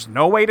 and there's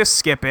no way to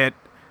skip it,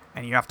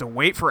 and you have to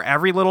wait for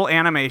every little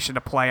animation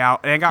to play out,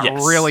 and it got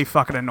Yes. really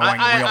fucking annoying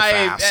real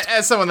fast.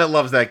 As someone that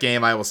loves that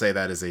game, I will say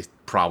that is a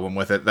problem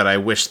with it that I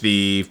wish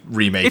the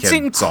remake It's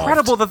had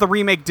incredible solved. that the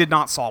remake did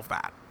not solve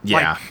that.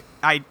 Yeah.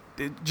 Like,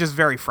 just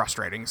very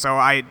frustrating, so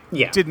I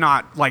Yeah. did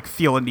not, like,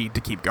 feel a need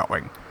to keep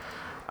going.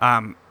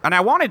 And I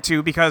wanted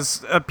to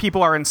because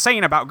people are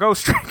insane about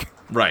Ghost Trick.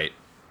 Right.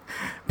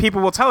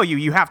 People will tell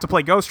you have to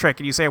play Ghost Trick,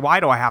 and you say, why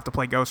do I have to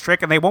play Ghost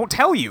Trick? And they won't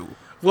tell you.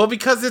 Well,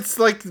 because it's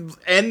like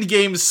end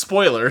game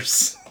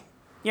spoilers.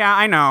 Yeah,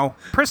 I know.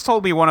 Pris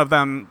told me one of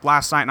them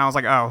last night, and I was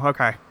like, oh,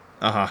 okay.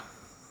 Uh-huh.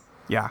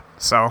 Yeah,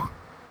 so,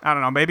 I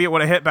don't know. Maybe it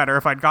would have hit better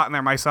if I'd gotten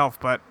there myself,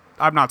 but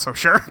I'm not so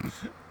sure.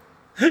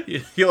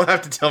 You'll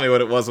have to tell me what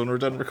it was when we're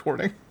done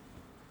recording.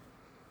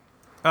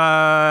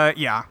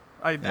 Yeah.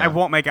 I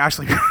won't make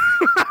Ashley...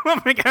 I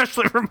won't make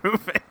Ashley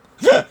remove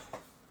it.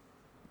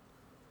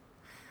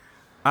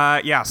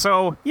 Yeah,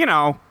 so, you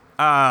know,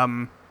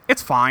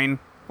 it's fine.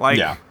 Like,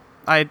 Yeah.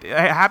 I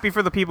happy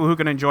for the people who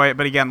can enjoy it,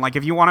 but again, like,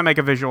 if you want to make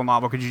a visual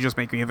novel, could you just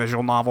make me a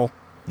visual novel?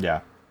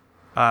 Yeah.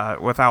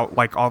 Without,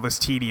 like, all this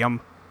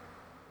tedium.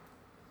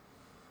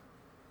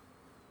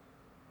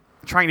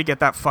 Trying to get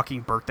that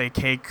fucking birthday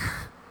cake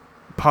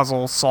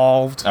puzzle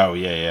solved. Oh,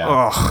 yeah.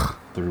 Ugh.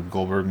 The Rube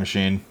Goldberg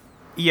machine.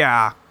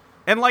 Yeah.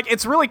 And, like,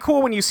 it's really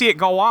cool when you see it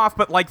go off,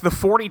 but, like, the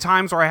 40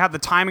 times where I had the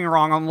timing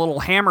wrong on the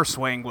little hammer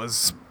swing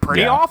was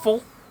pretty Yeah.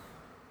 awful.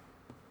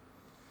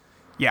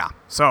 Yeah,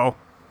 so,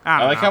 I I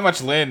don't like know. how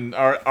much Lynn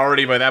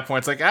already by that point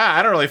it's like,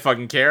 I don't really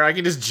fucking care. I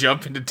can just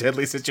jump into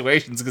deadly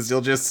situations because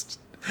he'll just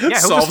he'll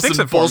solve just fix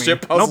some it for me.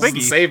 bullshit No puzzles and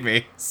biggie. save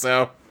me.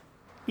 So,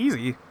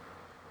 Easy.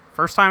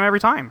 First time every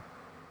time.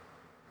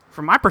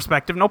 From my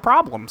perspective, no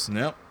problems.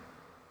 nope.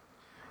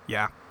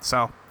 Yeah,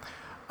 so,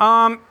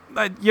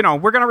 you know,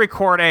 we're going to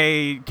record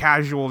a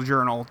casual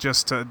journal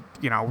just to,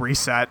 you know,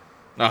 reset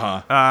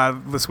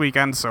this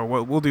weekend, so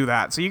we'll do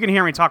that. So you can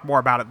hear me talk more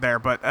about it there,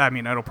 but, I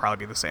mean, it'll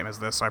probably be the same as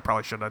this, so I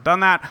probably shouldn't have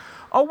done that.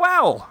 Oh,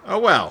 well. Oh,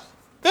 well.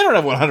 They don't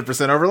have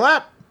 100%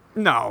 overlap.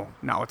 No,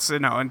 it's,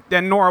 no,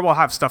 and Nora will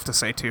have stuff to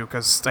say, too,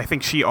 because I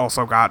think she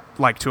also got,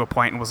 like, to a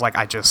point and was like,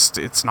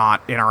 it's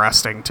not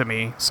interesting to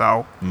me,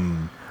 so...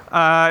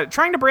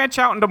 trying to branch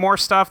out into more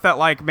stuff that,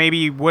 like,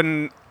 maybe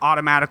wouldn't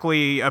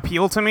automatically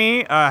appeal to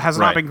me has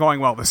not Right. been going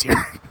well this year.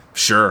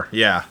 Sure,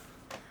 yeah.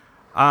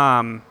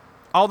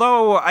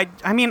 Although,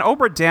 I mean,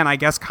 Obra Dinn, I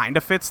guess, kind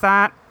of fits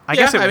that. I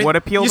guess it would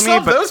appeal you to me,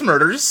 solved but those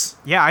murders.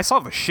 yeah, I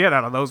solved the shit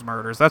out of those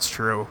murders. That's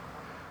true.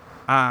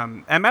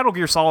 And Metal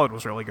Gear Solid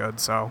was really good,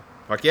 so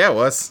Fuck yeah, it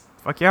was.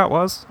 fuck yeah, it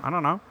was. I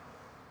don't know.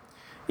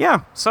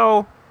 Yeah,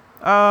 so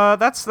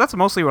that's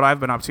mostly what I've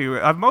been up to.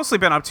 I've mostly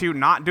been up to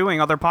not doing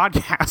other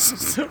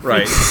podcasts.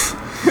 Right.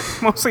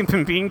 Mostly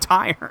been being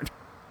tired.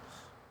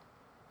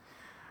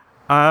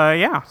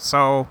 Yeah,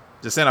 so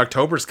Just saying,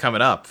 October's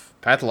coming up.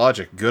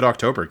 Pathologic, good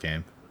October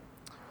game.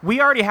 we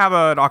already have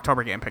an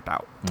October game picked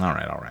out. All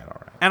right.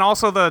 And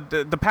also the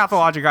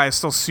Pathologic guy is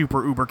still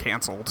super uber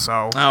canceled,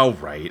 so Oh,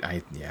 right.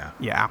 Yeah.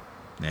 yeah.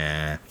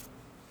 Nah.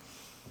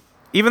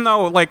 Even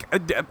though, like,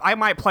 I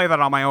might play that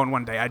on my own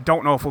one day. I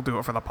don't know if we'll do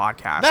it for the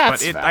podcast.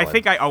 That's but I valid.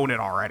 think I own it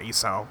already,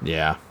 so.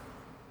 Yeah.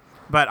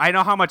 But I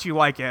know how much you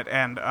like it,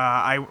 and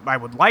I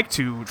would like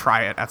to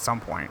try it at some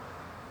point.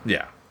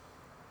 Yeah.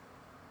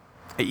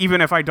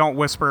 Even if I don't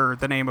whisper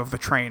the name of the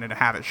train and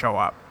have it show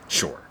up.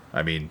 Sure.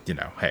 I mean,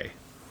 hey.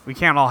 We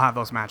can't all have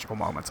those magical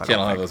moments. Can't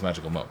all have those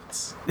magical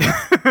moments.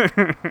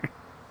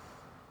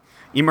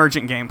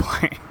 Emergent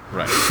gameplay.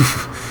 Right.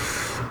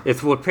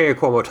 It's what Perry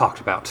Como talked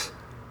about.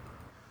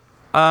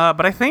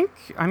 But I think,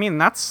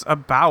 that's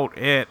about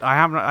it. I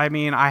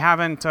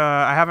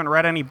haven't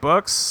read any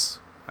books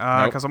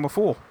because I'm a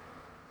fool.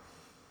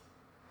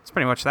 That's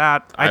pretty much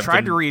that. I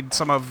tried to read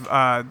some of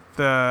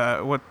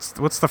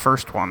what's the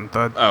first one?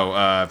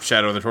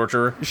 Shadow of the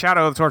Torturer.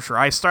 Shadow of the Torturer.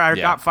 I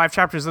got 5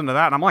 chapters into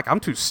that, and I'm like, I'm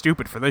too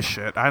stupid for this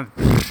shit.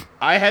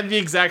 I had the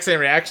exact same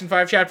reaction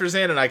 5 chapters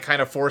in, and I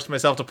kind of forced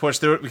myself to push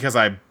through it because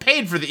I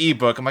paid for the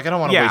ebook. I'm like, I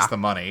don't want to waste the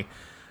money.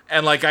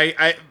 And like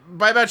I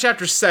by about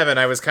chapter 7,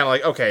 I was kind of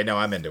like, okay, no,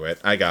 I'm into it.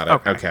 I got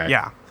it. Okay.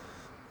 Yeah.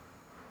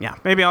 Yeah.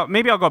 Maybe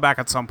I'll go back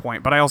at some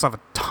point, but I also have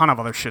a ton of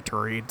other shit to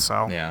read,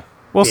 so yeah,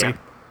 we'll see.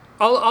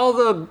 All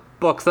the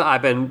books that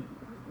I've been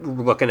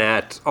looking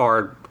at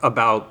are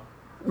about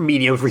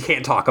mediums we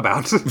can't talk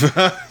about.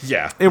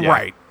 Yeah.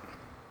 Right.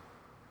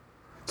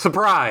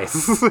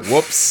 Surprise.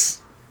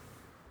 Whoops.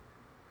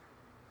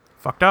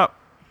 Fucked up.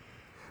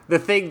 The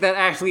thing that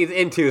Ashley is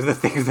into is the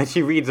things that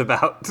she reads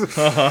about.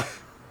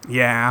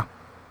 Yeah.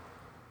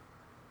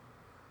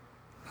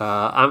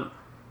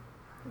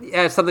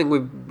 It's something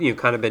we've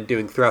kind of been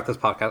doing throughout this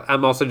podcast.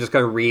 I'm also just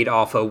going to read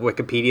off a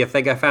Wikipedia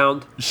thing I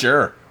found.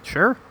 Sure.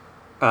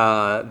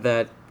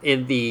 That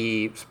in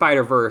the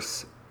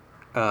Spider-Verse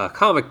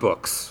comic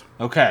books.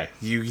 Okay,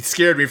 you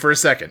scared me for a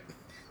second.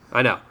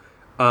 I know.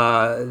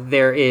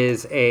 There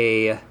is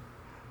a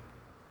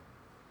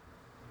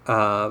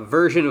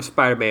version of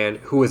Spider-Man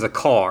who is a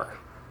car.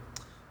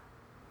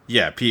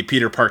 Yeah,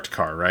 Peter parked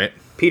car, right?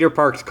 Peter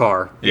Park's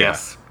car, yeah.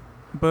 Yes.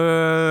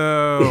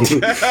 Boo.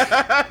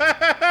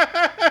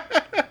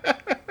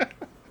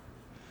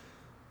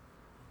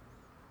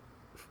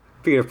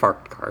 Peter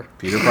Parked car.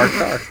 Peter parked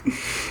car.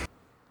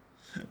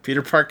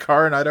 Peter parked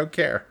car, and I don't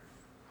care.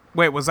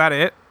 Wait, was that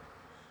it?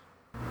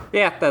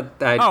 Yeah,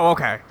 Oh,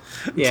 okay.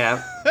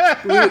 Yeah.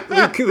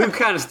 we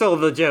kind of stole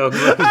the joke.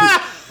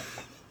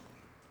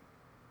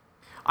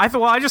 I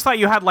just thought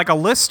you had like a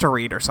list to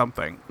read or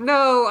something.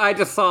 No, I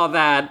just saw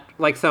that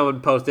like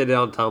someone posted it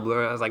on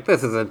Tumblr. I was like,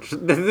 this would be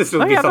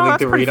something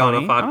to read on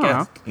a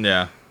podcast.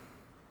 Yeah.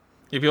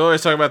 People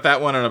always talk about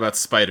that one and about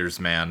Spiders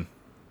Man.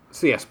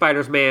 So yeah,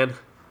 Spider's Man.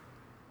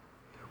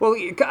 Well,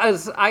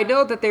 because I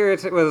know that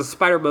was a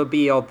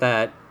Spider-Mobile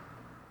that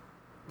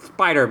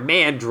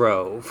Spider-Man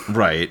drove.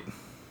 Right.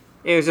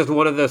 It was just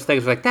one of those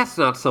things like, that's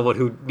not someone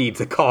who needs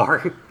a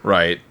car.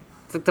 Right.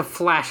 It's like the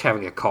Flash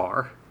having a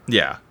car.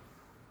 Yeah.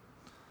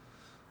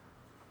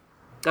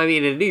 I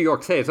mean, in New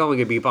York City, it's only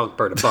going to be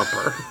bumper to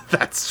bumper.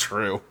 That's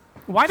true.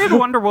 Why did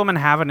Wonder Woman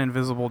have an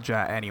invisible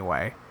jet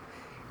anyway?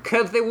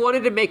 Because they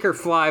wanted to make her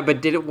fly,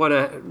 but didn't want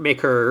to make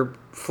her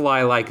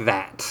fly like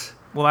that.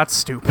 Well, that's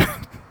stupid.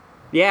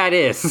 Yeah, it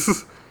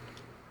is.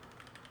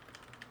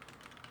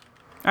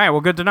 All right,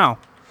 well, good to know.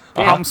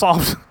 Yeah. Problem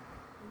solved.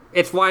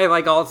 It's why,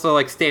 like, also,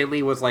 like, Stan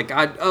Lee was like,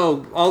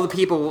 all the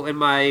people in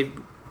my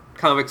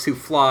comics who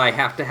fly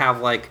have to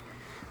have, like,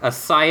 a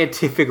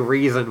scientific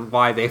reason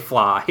why they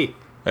fly.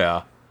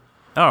 Yeah.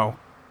 Oh.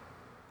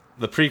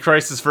 The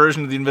pre-Crisis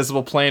version of the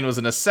Invisible Plane was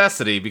a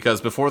necessity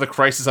because before the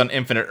Crisis on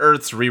Infinite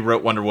Earths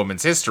rewrote Wonder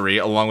Woman's history,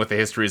 along with the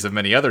histories of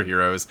many other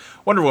heroes,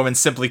 Wonder Woman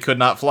simply could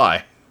not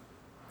fly.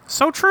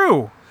 So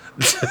true.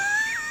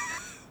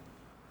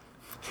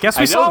 Guess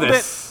we solved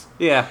it.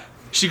 Yeah.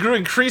 She grew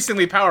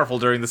increasingly powerful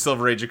during the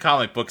Silver Age of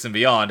comic books and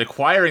beyond,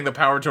 acquiring the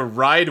power to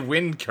ride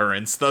wind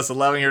currents, thus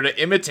allowing her to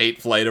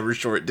imitate flight over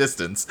short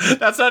distance.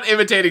 That's not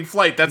imitating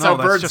flight, that's how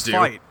birds just do.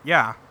 Flight.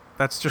 Yeah,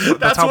 that's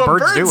how what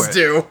birds do it.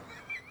 do.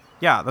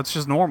 Yeah, that's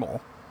just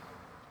normal.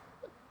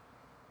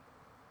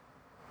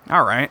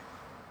 All right.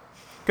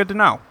 Good to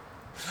know.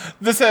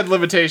 This had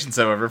limitations,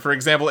 however. For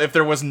example, if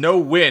there was no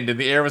wind and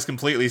the air was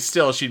completely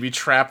still, she'd be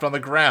trapped on the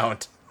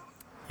ground.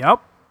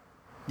 Yep.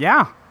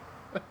 Yeah.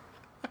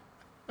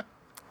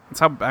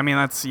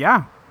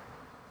 Yeah.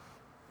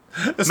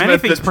 Many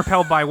things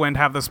propelled by wind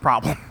have this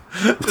problem.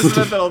 This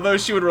meant that although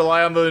she would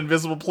rely on the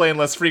invisible plane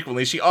less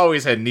frequently, she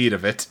always had need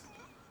of it.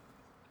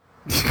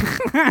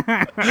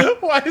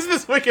 Why is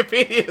this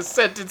Wikipedia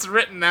sentence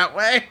written that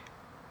way?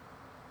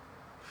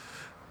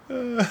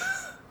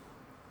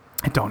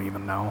 I don't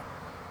even know.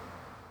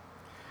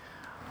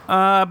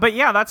 But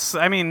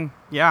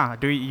yeah,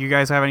 do you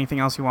guys have anything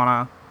else you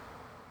want to...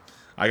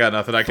 I got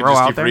nothing. I can Throw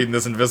just out keep there? reading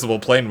this invisible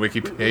plane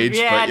wiki page.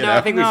 Yeah, but, you no, know.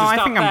 I think we should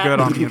stop I'm that.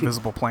 good on the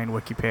invisible plane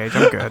wiki page.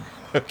 I'm good.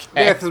 Okay.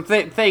 There's some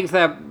things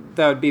that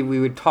would be we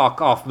would talk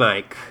off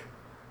mic.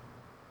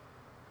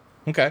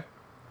 Okay.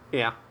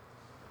 Yeah.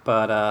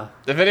 But,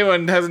 If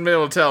anyone hasn't been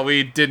able to tell,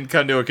 we didn't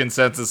come to a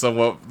consensus on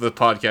what the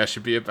podcast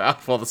should be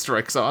about while the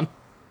strike's on.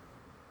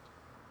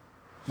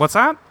 What's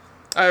that?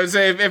 I would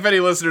say if any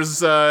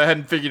listeners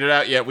hadn't figured it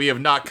out yet, we have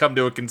not come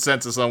to a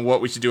consensus on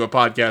what we should do a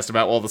podcast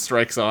about while the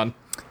strike's on.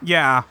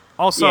 Yeah.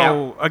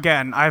 Also,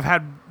 again, I've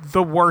had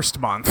the worst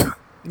month.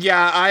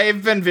 Yeah,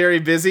 I've been very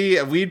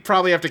busy. We'd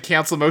probably have to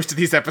cancel most of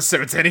these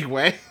episodes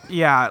anyway.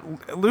 Yeah,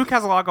 Luke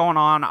has a lot going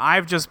on.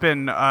 I've just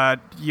been,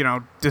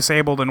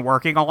 disabled and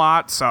working a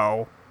lot,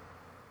 so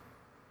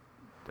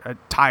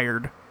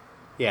tired.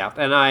 Yeah,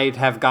 and I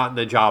have gotten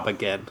a job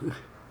again.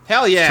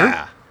 Hell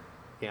yeah.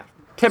 Yeah.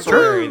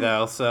 Temporary,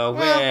 though, so,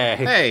 Well, hey.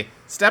 hey,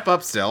 step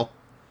up still.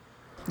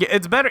 Yeah,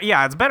 it's better.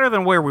 Yeah, it's better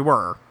than where we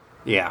were.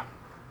 Yeah.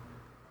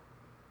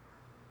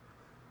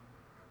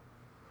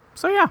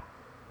 So yeah.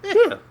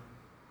 Yeah.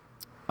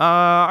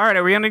 All right,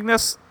 are we ending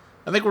this?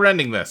 I think we're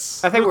ending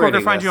this. I think Luke, we're where can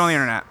ending I find this. you on the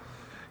internet?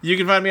 You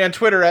can find me on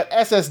Twitter at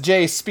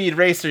SSJ Speed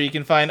Racer. You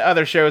can find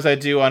other shows I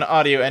do on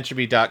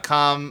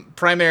audioentropy.com,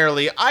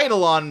 primarily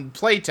Eidolon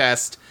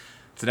Playtest.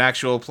 It's an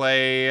actual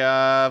play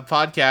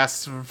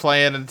podcast for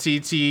playing a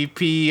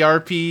TTP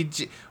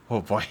RPG.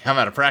 Oh boy, I'm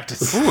out of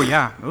practice. Ooh,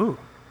 yeah. Ooh.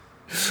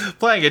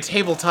 Playing a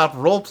tabletop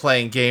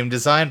role-playing game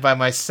designed by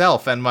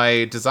myself and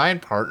my design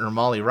partner,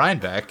 Molly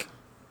Reinbeck.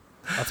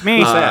 That's me.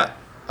 Who's that?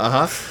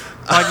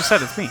 I just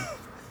said it's me.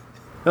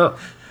 Oh.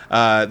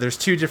 There's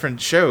two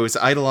different shows,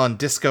 Eidolon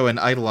Disco and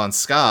Eidolon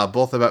Ska,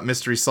 both about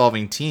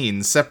mystery-solving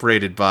teens,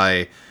 separated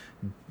by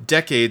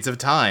decades of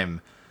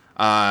time.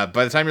 By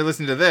the time you're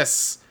listening to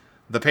this,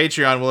 the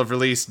Patreon will have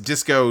released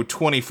Disco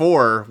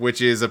 24,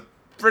 which is a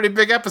pretty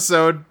big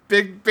episode.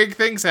 Big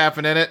things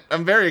happen in it.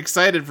 I'm very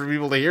excited for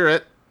people to hear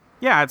it.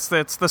 Yeah, it's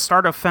the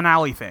start of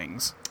finale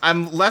things.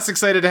 I'm less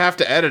excited to have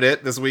to edit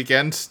it this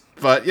weekend,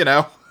 but, you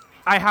know.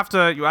 I have to.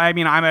 I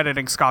mean, I'm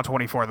editing Ska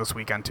 24 this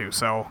weekend too,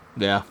 so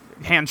Yeah.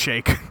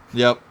 handshake.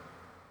 Yep.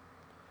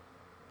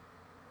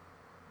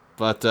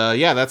 But,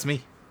 yeah, that's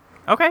me.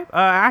 Okay,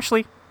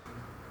 Ashley.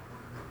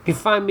 You can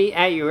find me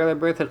at your early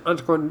birth and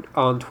underscore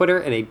on Twitter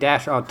and a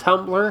dash on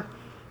Tumblr.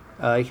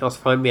 You can also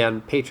find me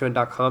on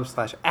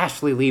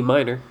patreon.com/Ashley Lee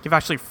Minor. Give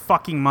Ashley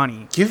fucking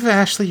money. Give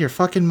Ashley your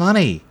fucking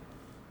money.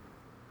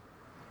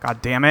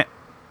 God damn it.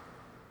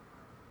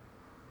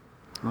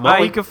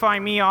 Molly? You can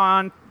find me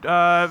on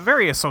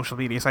various social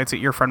media sites at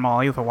Your Friend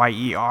Molly with a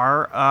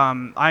Y-E-R.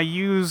 I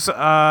use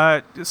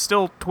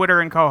still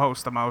Twitter and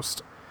co-host the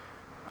most.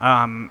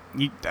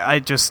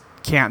 I just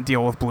can't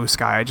deal with Blue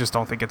Sky. I just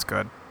don't think it's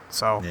good.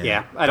 So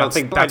Yeah, I don't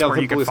think where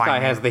you can Blue find Sky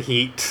me. has the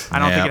heat. I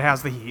don't think Yeah. it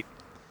has the heat.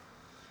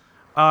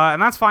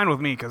 And that's fine with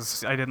me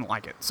because I didn't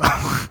like it. So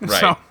Right.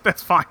 so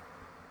that's fine.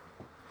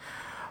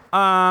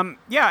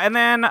 Yeah, and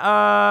then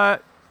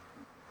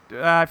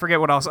I forget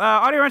what else.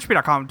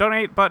 AudioEntropy.com.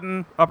 Donate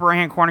button, upper right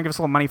hand corner. Give us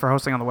a little money for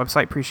hosting on the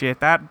website. Appreciate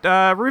that.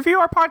 Review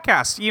our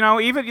podcast. You know,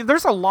 even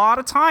there's a lot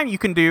of time you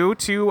can do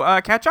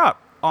to catch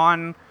up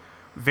on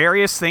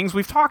various things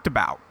we've talked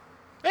about.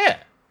 Yeah.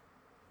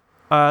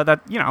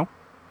 That, you know,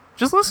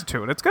 just listen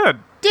to it. It's good.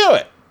 Do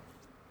it.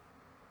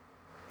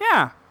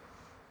 Yeah.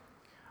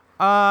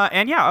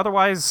 And yeah,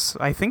 otherwise,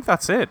 I think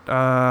that's it.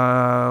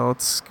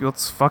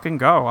 Let's fucking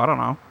go. I don't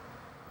know.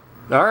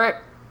 All right.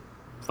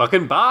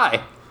 Fucking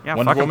bye. Yeah,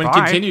 Wonder fucking Woman bye.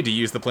 continued to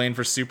use the plane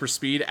for super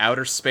speed,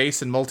 outer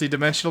space, and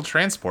multi-dimensional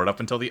transport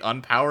up until the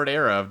unpowered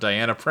era of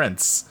Diana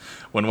Prince.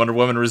 When Wonder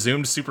Woman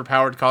resumed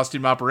superpowered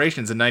costume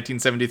operations in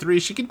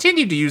 1973, she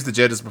continued to use the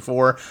jet as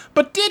before,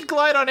 but did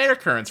glide on air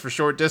currents for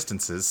short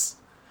distances.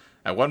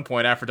 At one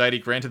point, Aphrodite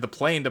granted the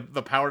plane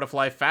the power to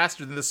fly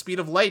faster than the speed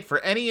of light for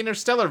any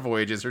interstellar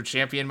voyages her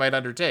champion might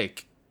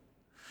undertake.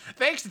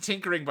 Thanks to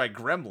tinkering by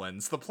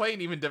gremlins, the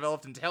plane even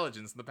developed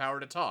intelligence and the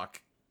power to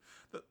talk.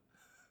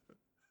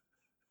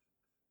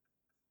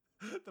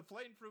 The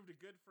plane proved a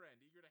good friend,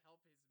 eager to help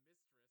his...